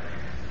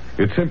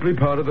 It's simply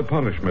part of the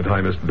punishment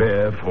I must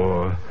bear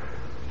for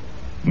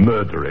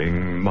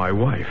murdering my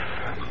wife.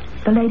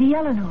 The Lady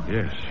Eleanor?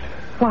 Yes.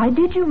 Why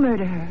did you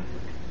murder her?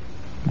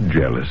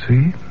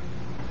 Jealousy.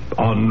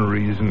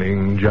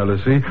 Unreasoning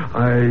jealousy.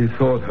 I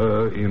thought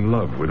her in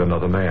love with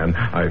another man.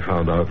 I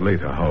found out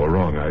later how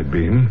wrong I'd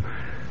been.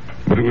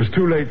 But it was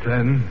too late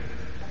then.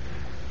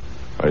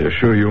 I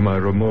assure you my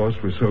remorse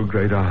was so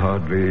great I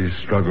hardly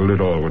struggled at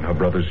all when her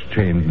brothers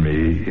chained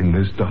me in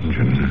this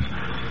dungeon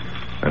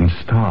and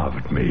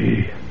starved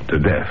me to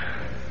death.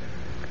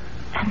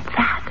 And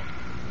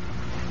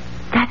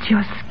that's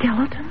your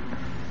skeleton?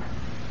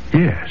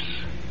 Yes.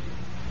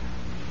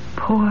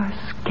 Poor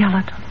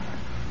skeleton.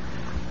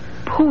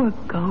 Poor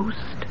ghost.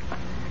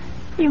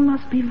 You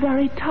must be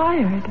very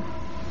tired.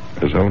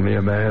 As only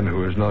a man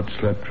who has not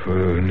slept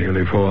for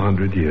nearly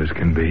 400 years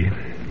can be.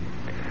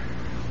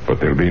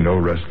 But there'll be no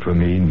rest for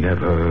me,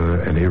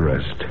 never any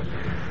rest,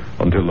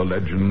 until the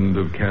legend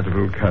of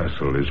Canterville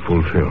Castle is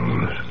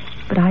fulfilled.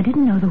 But I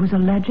didn't know there was a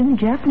legend.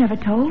 Jeff never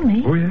told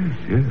me. Oh, yes,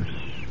 yes.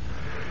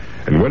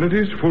 And when it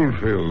is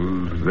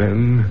fulfilled,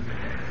 then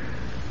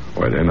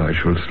I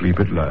shall sleep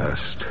at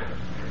last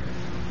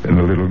in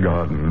the little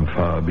garden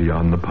far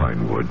beyond the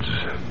pine woods.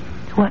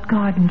 What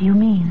garden do you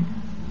mean?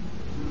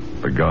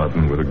 The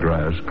garden where the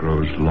grass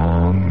grows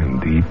long and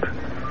deep,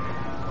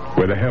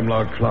 where the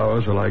hemlock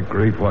flowers are like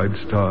great white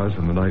stars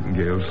and the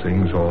nightingale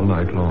sings all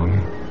night long.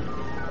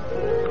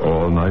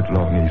 All night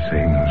long he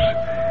sings,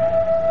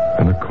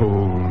 and the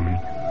cold,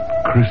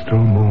 crystal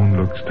moon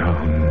looks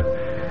down,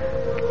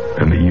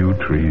 and the yew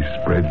tree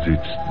spreads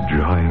its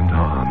giant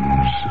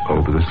arms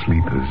over the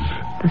sleepers.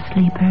 The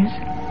sleepers?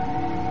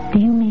 Do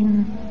you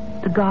mean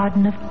the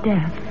garden of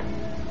death?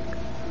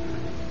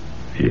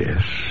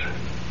 Yes,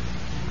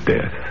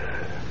 death.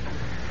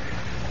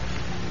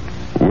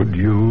 Would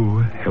you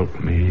help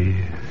me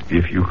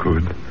if you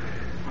could?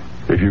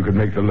 If you could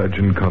make the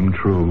legend come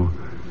true,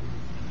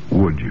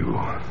 would you?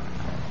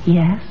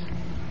 Yes.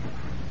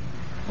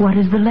 What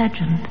is the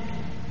legend?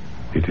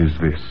 It is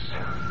this.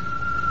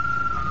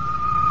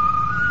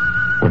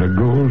 When a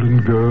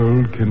golden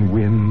girl can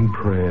win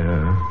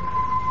prayer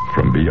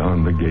from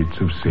beyond the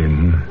gates of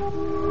sin,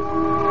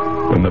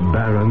 when the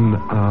barren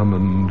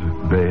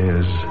almond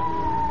bears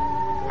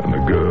and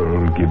the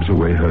girl gives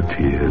away her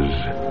tears,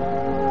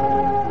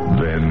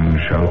 then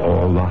shall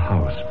all the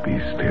house be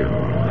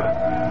still,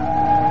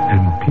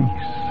 and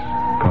peace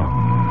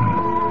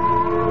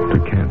come to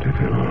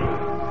Canterville.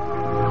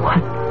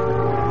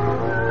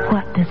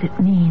 What does it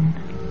mean?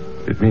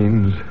 It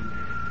means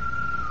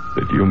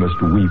that you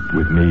must weep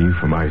with me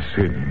for my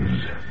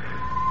sins,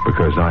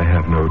 because I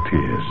have no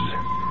tears,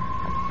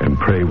 and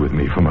pray with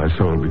me for my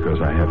soul,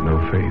 because I have no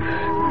faith.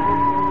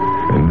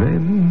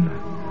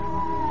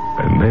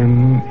 And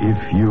then,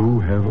 if you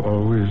have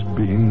always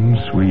been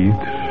sweet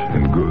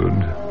and good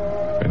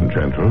and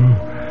gentle,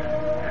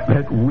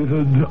 that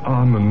withered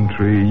almond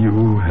tree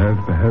you have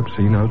perhaps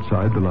seen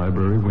outside the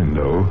library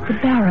window. The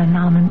barren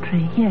almond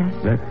tree, yes.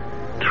 That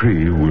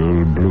tree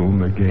will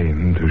bloom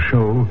again to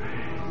show.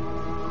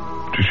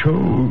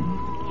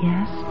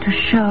 Yes, to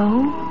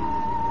show?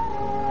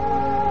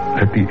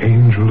 That the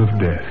angel of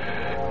death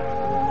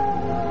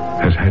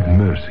has had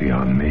mercy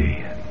on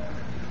me.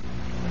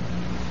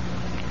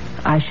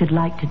 I should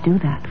like to do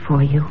that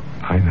for you.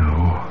 I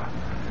know.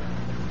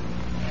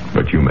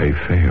 But you may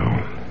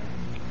fail.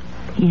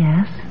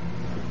 Yes?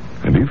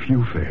 And if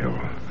you fail,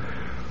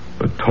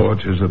 the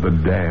torches of the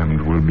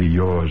damned will be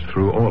yours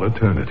through all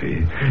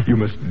eternity. You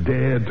must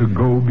dare to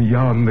go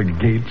beyond the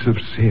gates of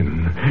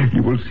sin.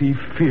 You will see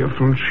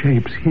fearful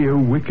shapes, hear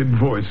wicked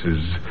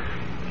voices.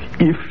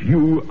 If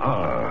you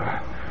are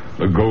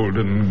the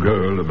golden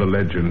girl of the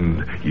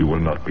legend, you will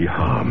not be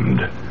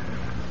harmed.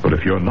 But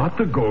if you're not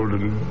the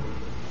golden,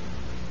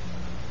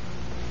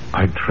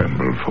 I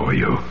tremble for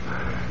you.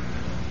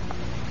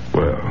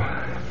 Well,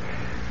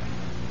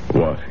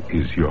 what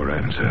is your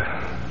answer?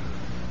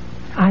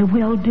 I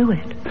will do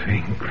it.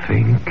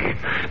 Think.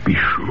 Be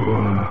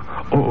sure.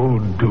 Oh,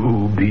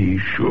 do be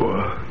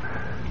sure.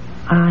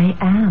 I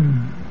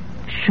am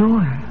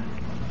sure.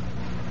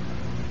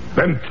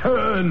 Then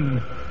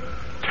turn,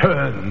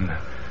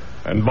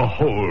 and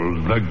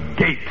behold the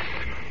gates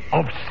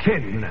of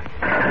sin.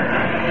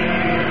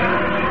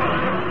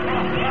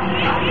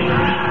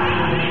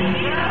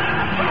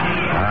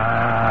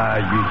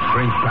 You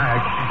shrink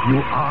back. You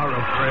are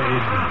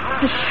afraid.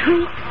 The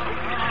shrieks,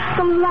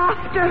 the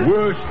laughter.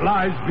 Worse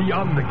lies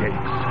beyond the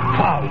gates.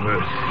 Far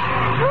worse.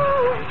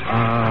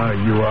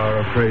 You are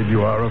afraid.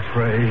 You are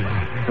afraid.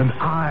 And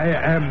I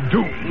am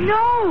doomed.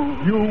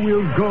 No. You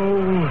will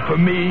go for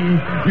me.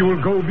 You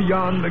will go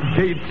beyond the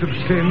gates of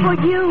sin. For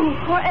you,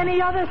 or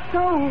any other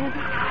soul.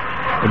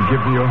 And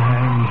give me your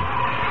hand.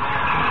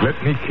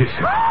 Let me kiss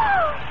it.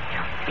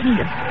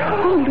 Fingers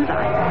cold as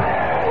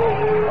ice.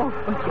 Oh,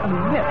 but your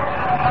lips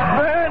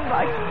burn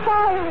like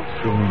fire.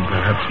 Soon,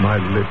 perhaps, my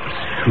lips,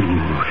 too,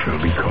 shall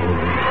be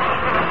cold.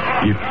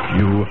 If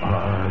you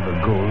are the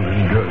golden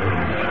girl.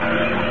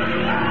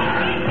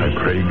 I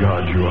pray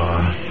God you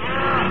are.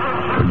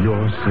 For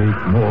your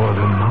sake more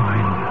than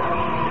mine.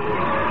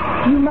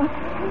 You must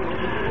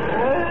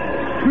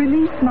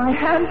release my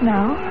hand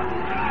now.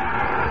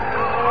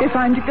 If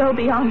I'm to go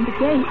beyond the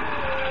gate.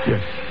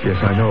 Yes,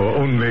 I know.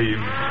 Only...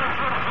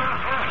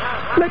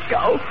 Let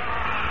go.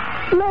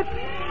 Let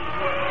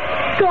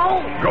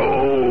go.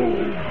 Go!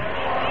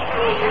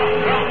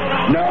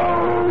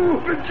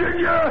 No,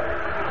 Virginia!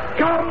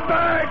 Come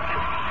back!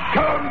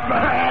 Come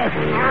back!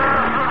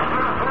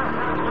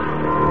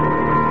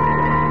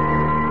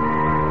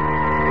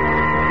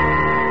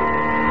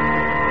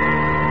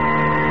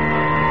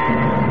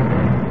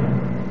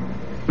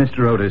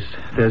 Mr. Otis,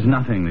 there's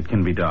nothing that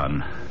can be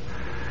done.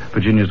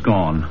 Virginia's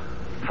gone.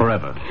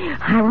 Forever.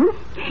 Hiram,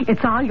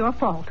 it's all your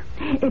fault.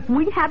 If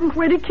we hadn't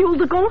ridiculed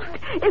the ghost,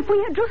 if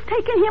we had just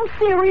taken him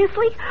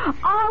seriously,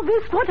 all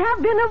this would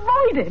have been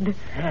avoided.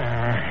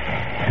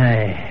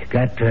 I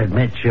got to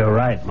admit you're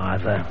right,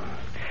 Martha.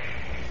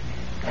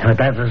 But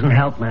that doesn't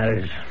help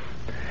matters.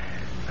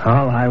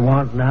 All I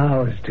want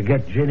now is to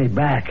get Ginny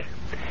back.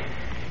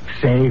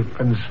 Safe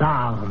and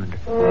sound.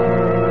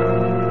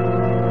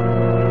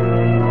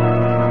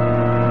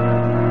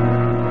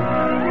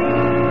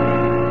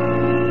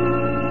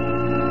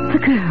 The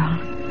girl.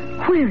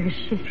 Where is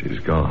she? She's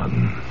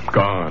gone.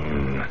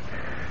 Gone.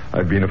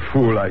 I've been a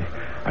fool.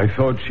 I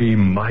thought she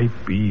might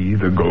be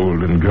the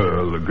golden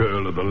girl, the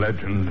girl of the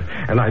legend,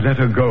 and I let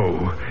her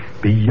go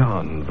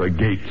beyond the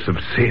gates of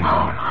sin.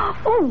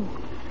 Oh,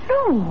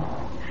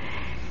 no.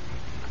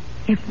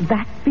 If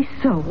that be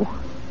so,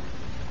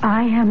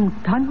 I am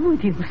done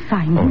with you,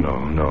 Simon.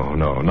 Oh, no,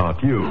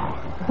 not you.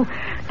 Oh,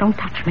 don't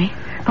touch me.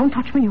 Don't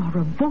touch me. You're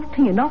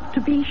revolting enough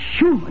to be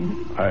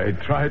human. I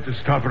tried to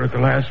stop her at the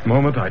last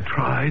moment. I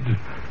tried.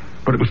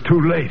 But it was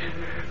too late.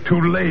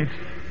 Too late.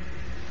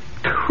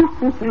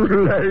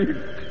 Too late.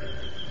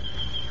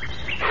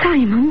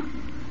 Simon.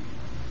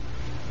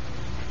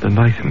 The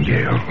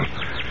nightingale.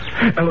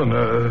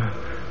 Eleanor.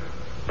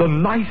 The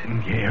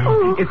nightingale.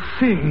 Oh. It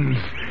sings.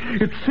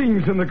 It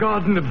sings in the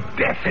garden of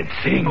death. It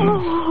sings.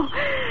 Oh,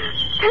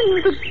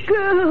 and the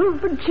girl,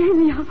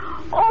 Virginia.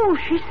 Oh,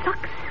 she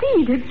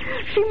succeeded.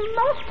 She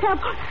must have.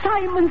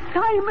 Simon,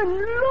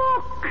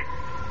 look.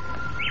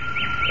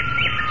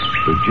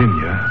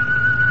 Virginia.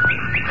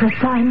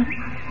 Simon.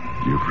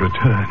 You've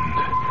returned.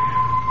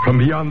 From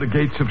beyond the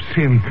gates of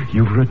sin,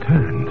 you've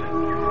returned.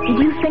 Did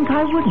you think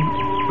I wouldn't?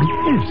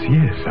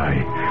 Yes,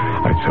 I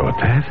thought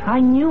that. I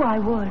knew I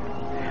would.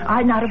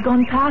 I'd not have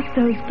gone past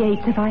those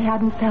gates if I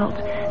hadn't felt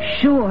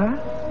sure.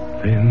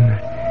 Then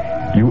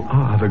you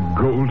are the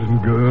golden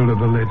girl of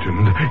the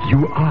legend.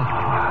 You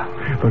are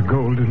the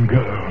golden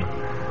girl.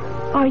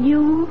 Are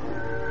you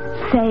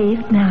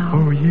saved now?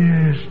 Oh,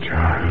 yes,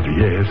 child,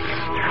 yes.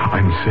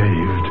 I'm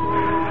saved.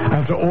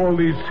 After all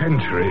these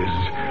centuries,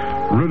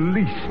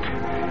 released.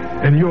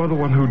 And you're the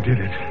one who did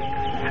it.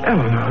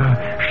 Eleanor,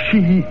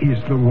 she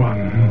is the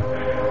one.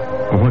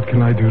 What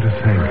can I do to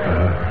thank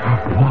her?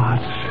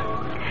 What?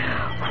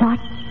 What?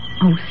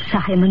 Oh,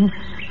 Simon,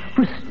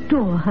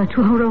 restore her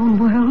to her own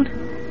world.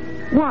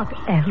 What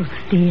else,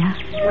 dear?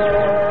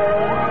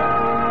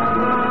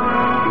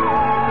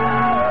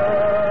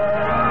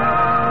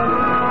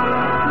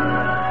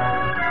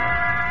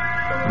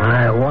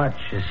 My watch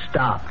has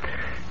stopped.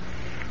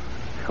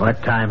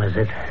 What time is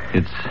it?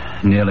 It's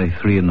nearly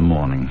 3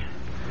 a.m.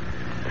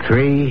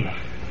 3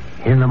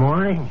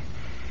 a.m?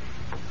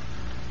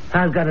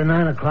 I've got a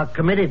 9 o'clock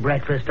committee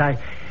breakfast.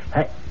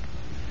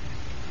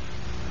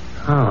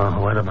 Oh,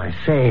 what am I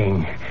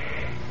saying?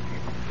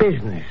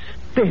 Business.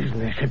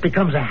 It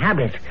becomes a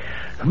habit.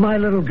 My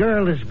little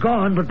girl is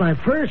gone, but my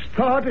first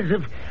thought is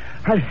if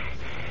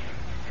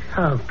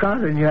Oh,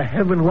 God in your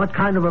heaven, what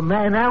kind of a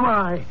man am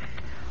I?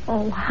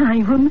 Oh,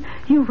 Hiram,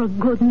 you're a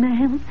good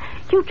man.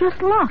 You just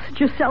lost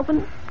yourself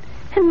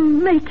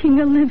in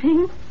making a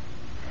living.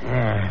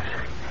 Yes.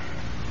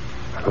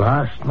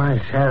 Lost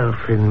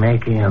myself in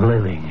making a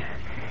living.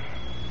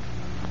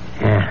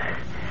 Yeah.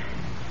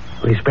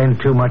 We spend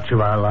too much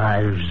of our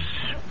lives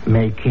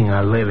making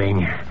a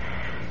living.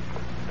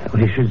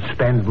 We should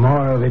spend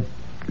more of it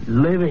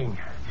living.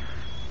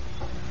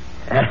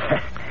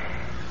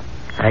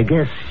 I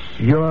guess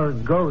your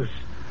ghost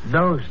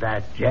knows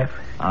that, Jeff.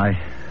 I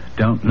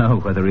don't know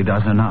whether he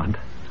does or not.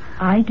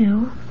 I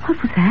do.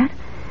 What was that?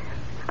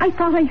 I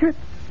thought I heard...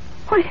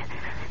 Why,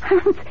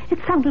 it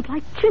sounded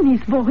like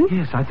Ginny's voice.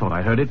 Yes, I thought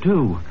I heard it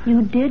too.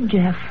 You did,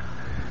 Jeff.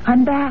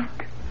 I'm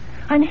back.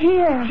 I'm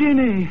here.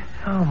 Ginny!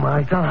 Oh,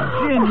 my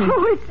God. Ginny!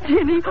 Oh, it's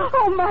Ginny.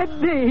 Oh, my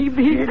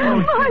baby.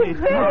 My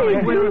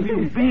baby. Where have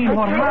you been?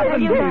 What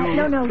happened to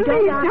you? No, Please,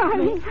 don't ask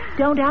darling. me.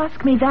 Don't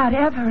ask me that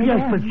ever again.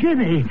 Yes, but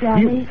Ginny...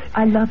 Daddy,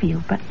 I love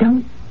you, but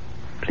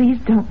please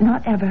don't,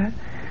 not ever,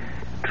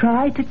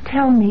 try to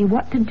tell me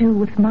what to do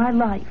with my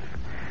life,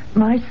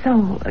 my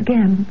soul,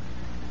 again.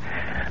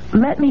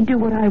 Let me do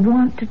what I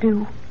want to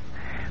do,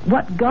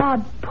 what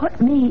God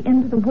put me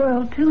into the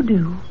world to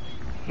do.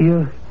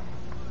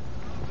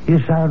 You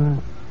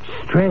sound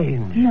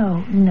strange.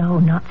 No,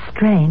 not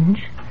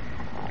strange.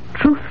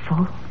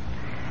 Truthful.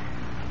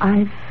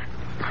 I've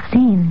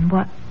seen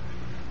what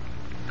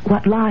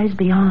lies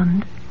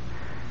beyond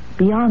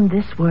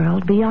this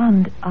world,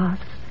 beyond us.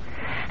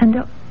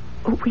 And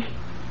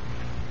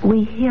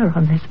we here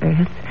on this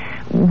earth,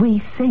 we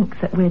think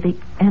that we're the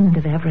end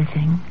of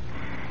everything.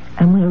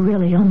 And we're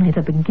really only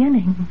the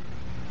beginning.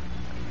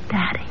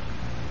 Daddy.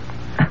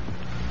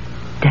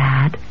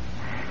 Dad.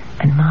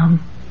 And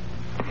Mom.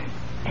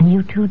 And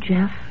you too,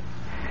 Jeff.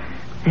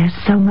 There's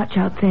so much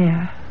out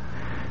there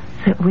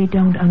that we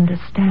don't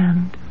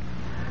understand.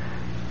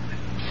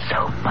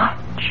 So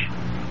much.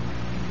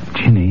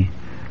 Ginny,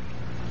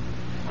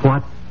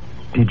 what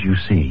did you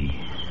see?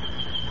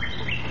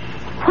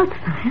 What's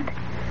that?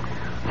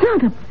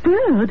 Not a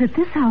bird at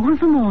this hour of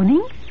the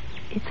morning.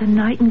 It's a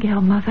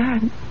nightingale, Mother,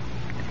 and...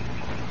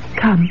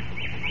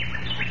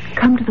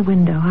 Come to the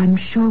window. I'm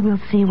sure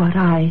we'll see what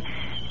I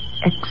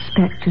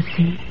expect to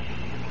see.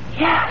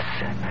 Yes.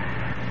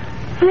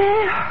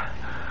 There.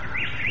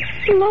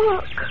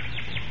 Look.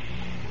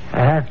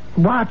 At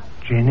what,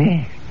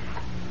 Ginny?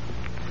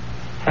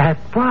 At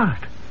what?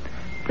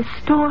 The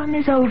storm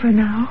is over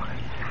now.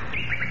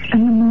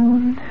 And the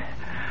moon,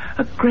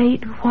 a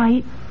great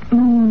white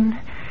moon,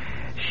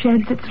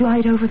 sheds its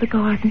light over the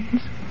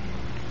gardens.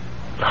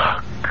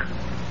 Look.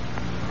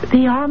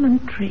 The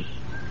almond tree.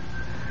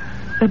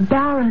 The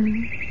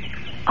barren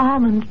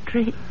almond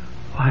tree.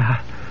 Why,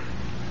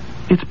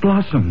 it's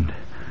blossomed.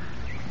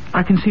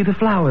 I can see the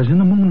flowers in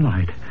the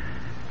moonlight.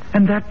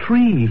 And that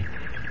tree,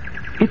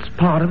 it's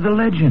part of the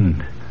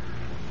legend.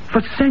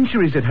 For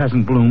centuries it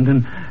hasn't bloomed,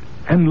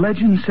 and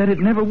legend said it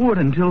never would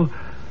until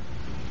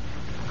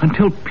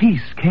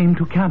peace came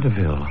to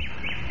Canterville.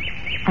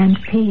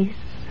 And peace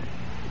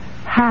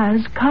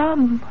has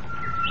come.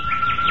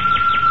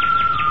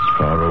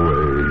 Far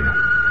away,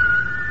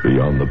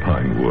 beyond the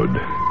pine wood,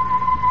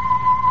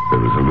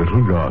 there is a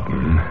little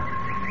garden.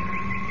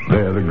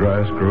 There the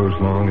grass grows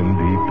long and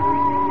deep.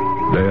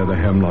 There the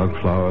hemlock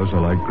flowers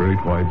are like great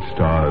white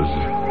stars.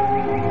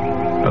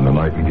 And the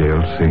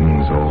nightingale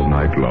sings all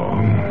night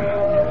long.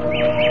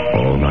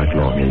 All night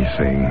long he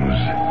sings.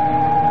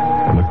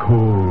 And the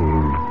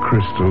cold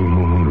crystal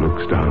moon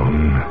looks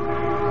down.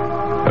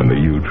 And the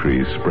yew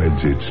tree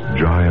spreads its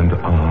giant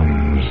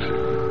arms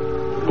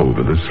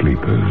over the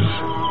sleepers.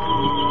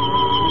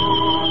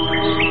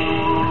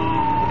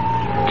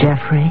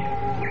 Jeffrey?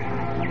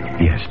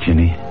 Yes,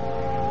 Ginny?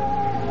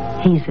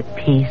 He's at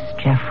peace,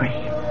 Jeffrey.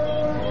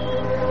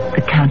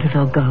 The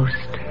Canterville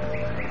ghost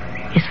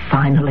is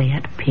finally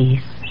at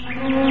peace.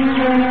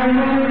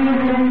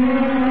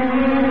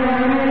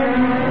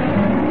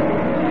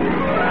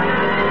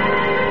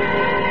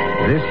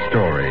 This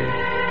story,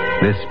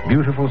 this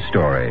beautiful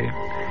story,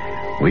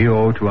 we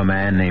owe to a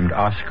man named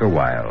Oscar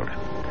Wilde.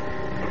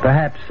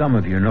 Perhaps some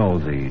of you know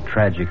the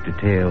tragic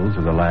details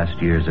of the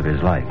last years of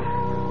his life.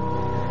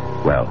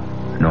 Well,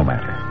 no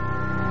matter.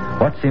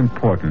 What's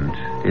important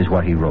is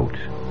what he wrote.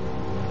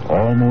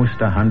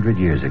 Almost 100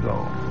 years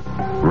ago.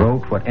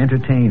 Wrote what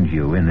entertained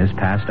you in this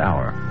past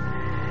hour.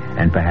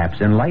 And perhaps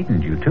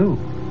enlightened you, too.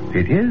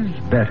 It is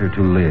better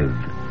to live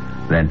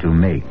than to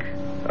make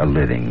a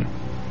living.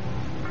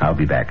 I'll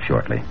be back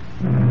shortly.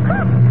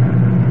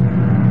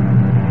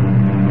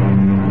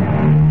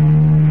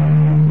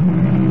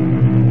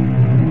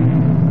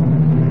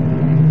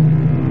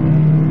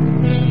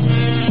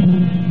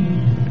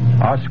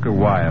 Oscar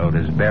Wilde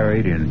is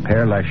buried in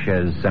Père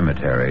Lachaise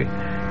Cemetery,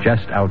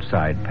 just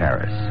outside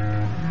Paris.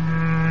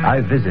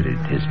 I visited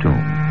his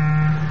tomb.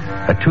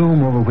 A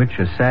tomb over which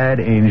a sad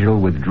angel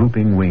with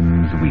drooping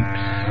wings weeps.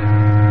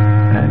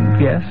 And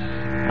yes,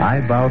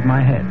 I bowed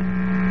my head.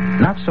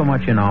 Not so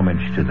much in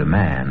homage to the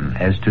man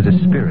as to the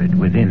spirit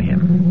within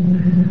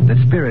him. The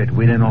spirit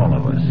within all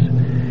of us.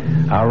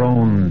 Our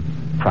own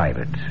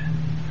private,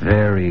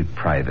 very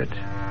private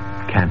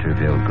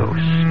Canterville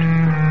ghost.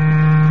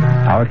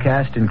 Our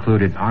cast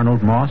included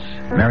Arnold Moss,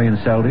 Marion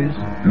Seldes,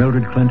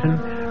 Mildred Clinton,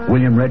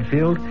 William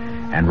Redfield,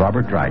 and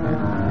Robert Dryden.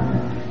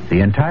 The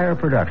entire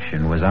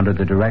production was under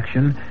the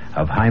direction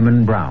of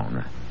Hyman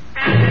Brown.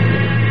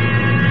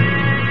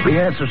 The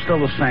answer's still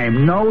the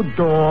same. No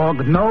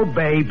dog, no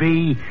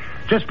baby.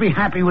 Just be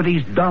happy with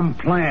these dumb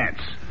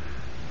plants.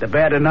 They're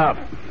bad enough.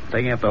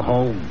 Taking out the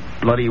whole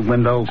bloody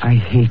windows. I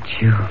hate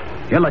you.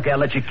 Yeah, look, I'll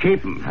let you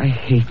keep them. I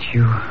hate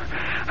you.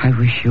 I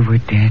wish you were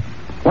dead.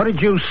 What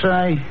did you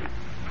say?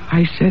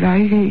 I said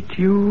I hate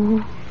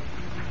you.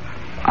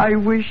 I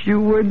wish you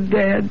were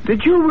dead.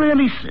 Did you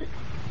really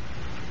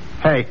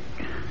say...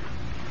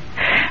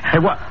 Hey,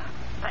 what?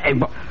 Hey,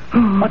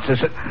 what's this?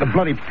 The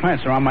bloody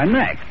plants are on my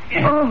neck.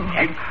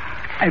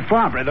 Hey,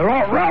 Barbara, they're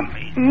all around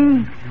me.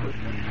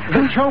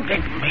 They're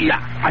choking me.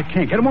 I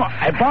can't get them off.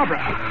 Hey,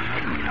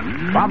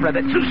 Barbara,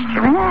 they're too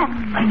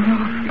strong.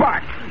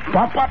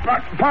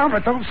 Barbara,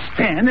 don't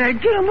stand there.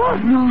 Get them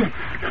off. No.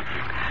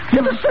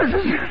 Get the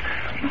scissors.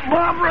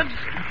 Barbara,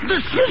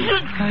 the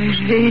scissors. I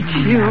hate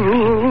you.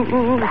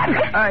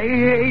 I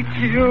hate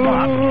you.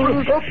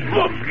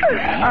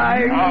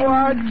 I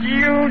want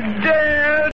you dead.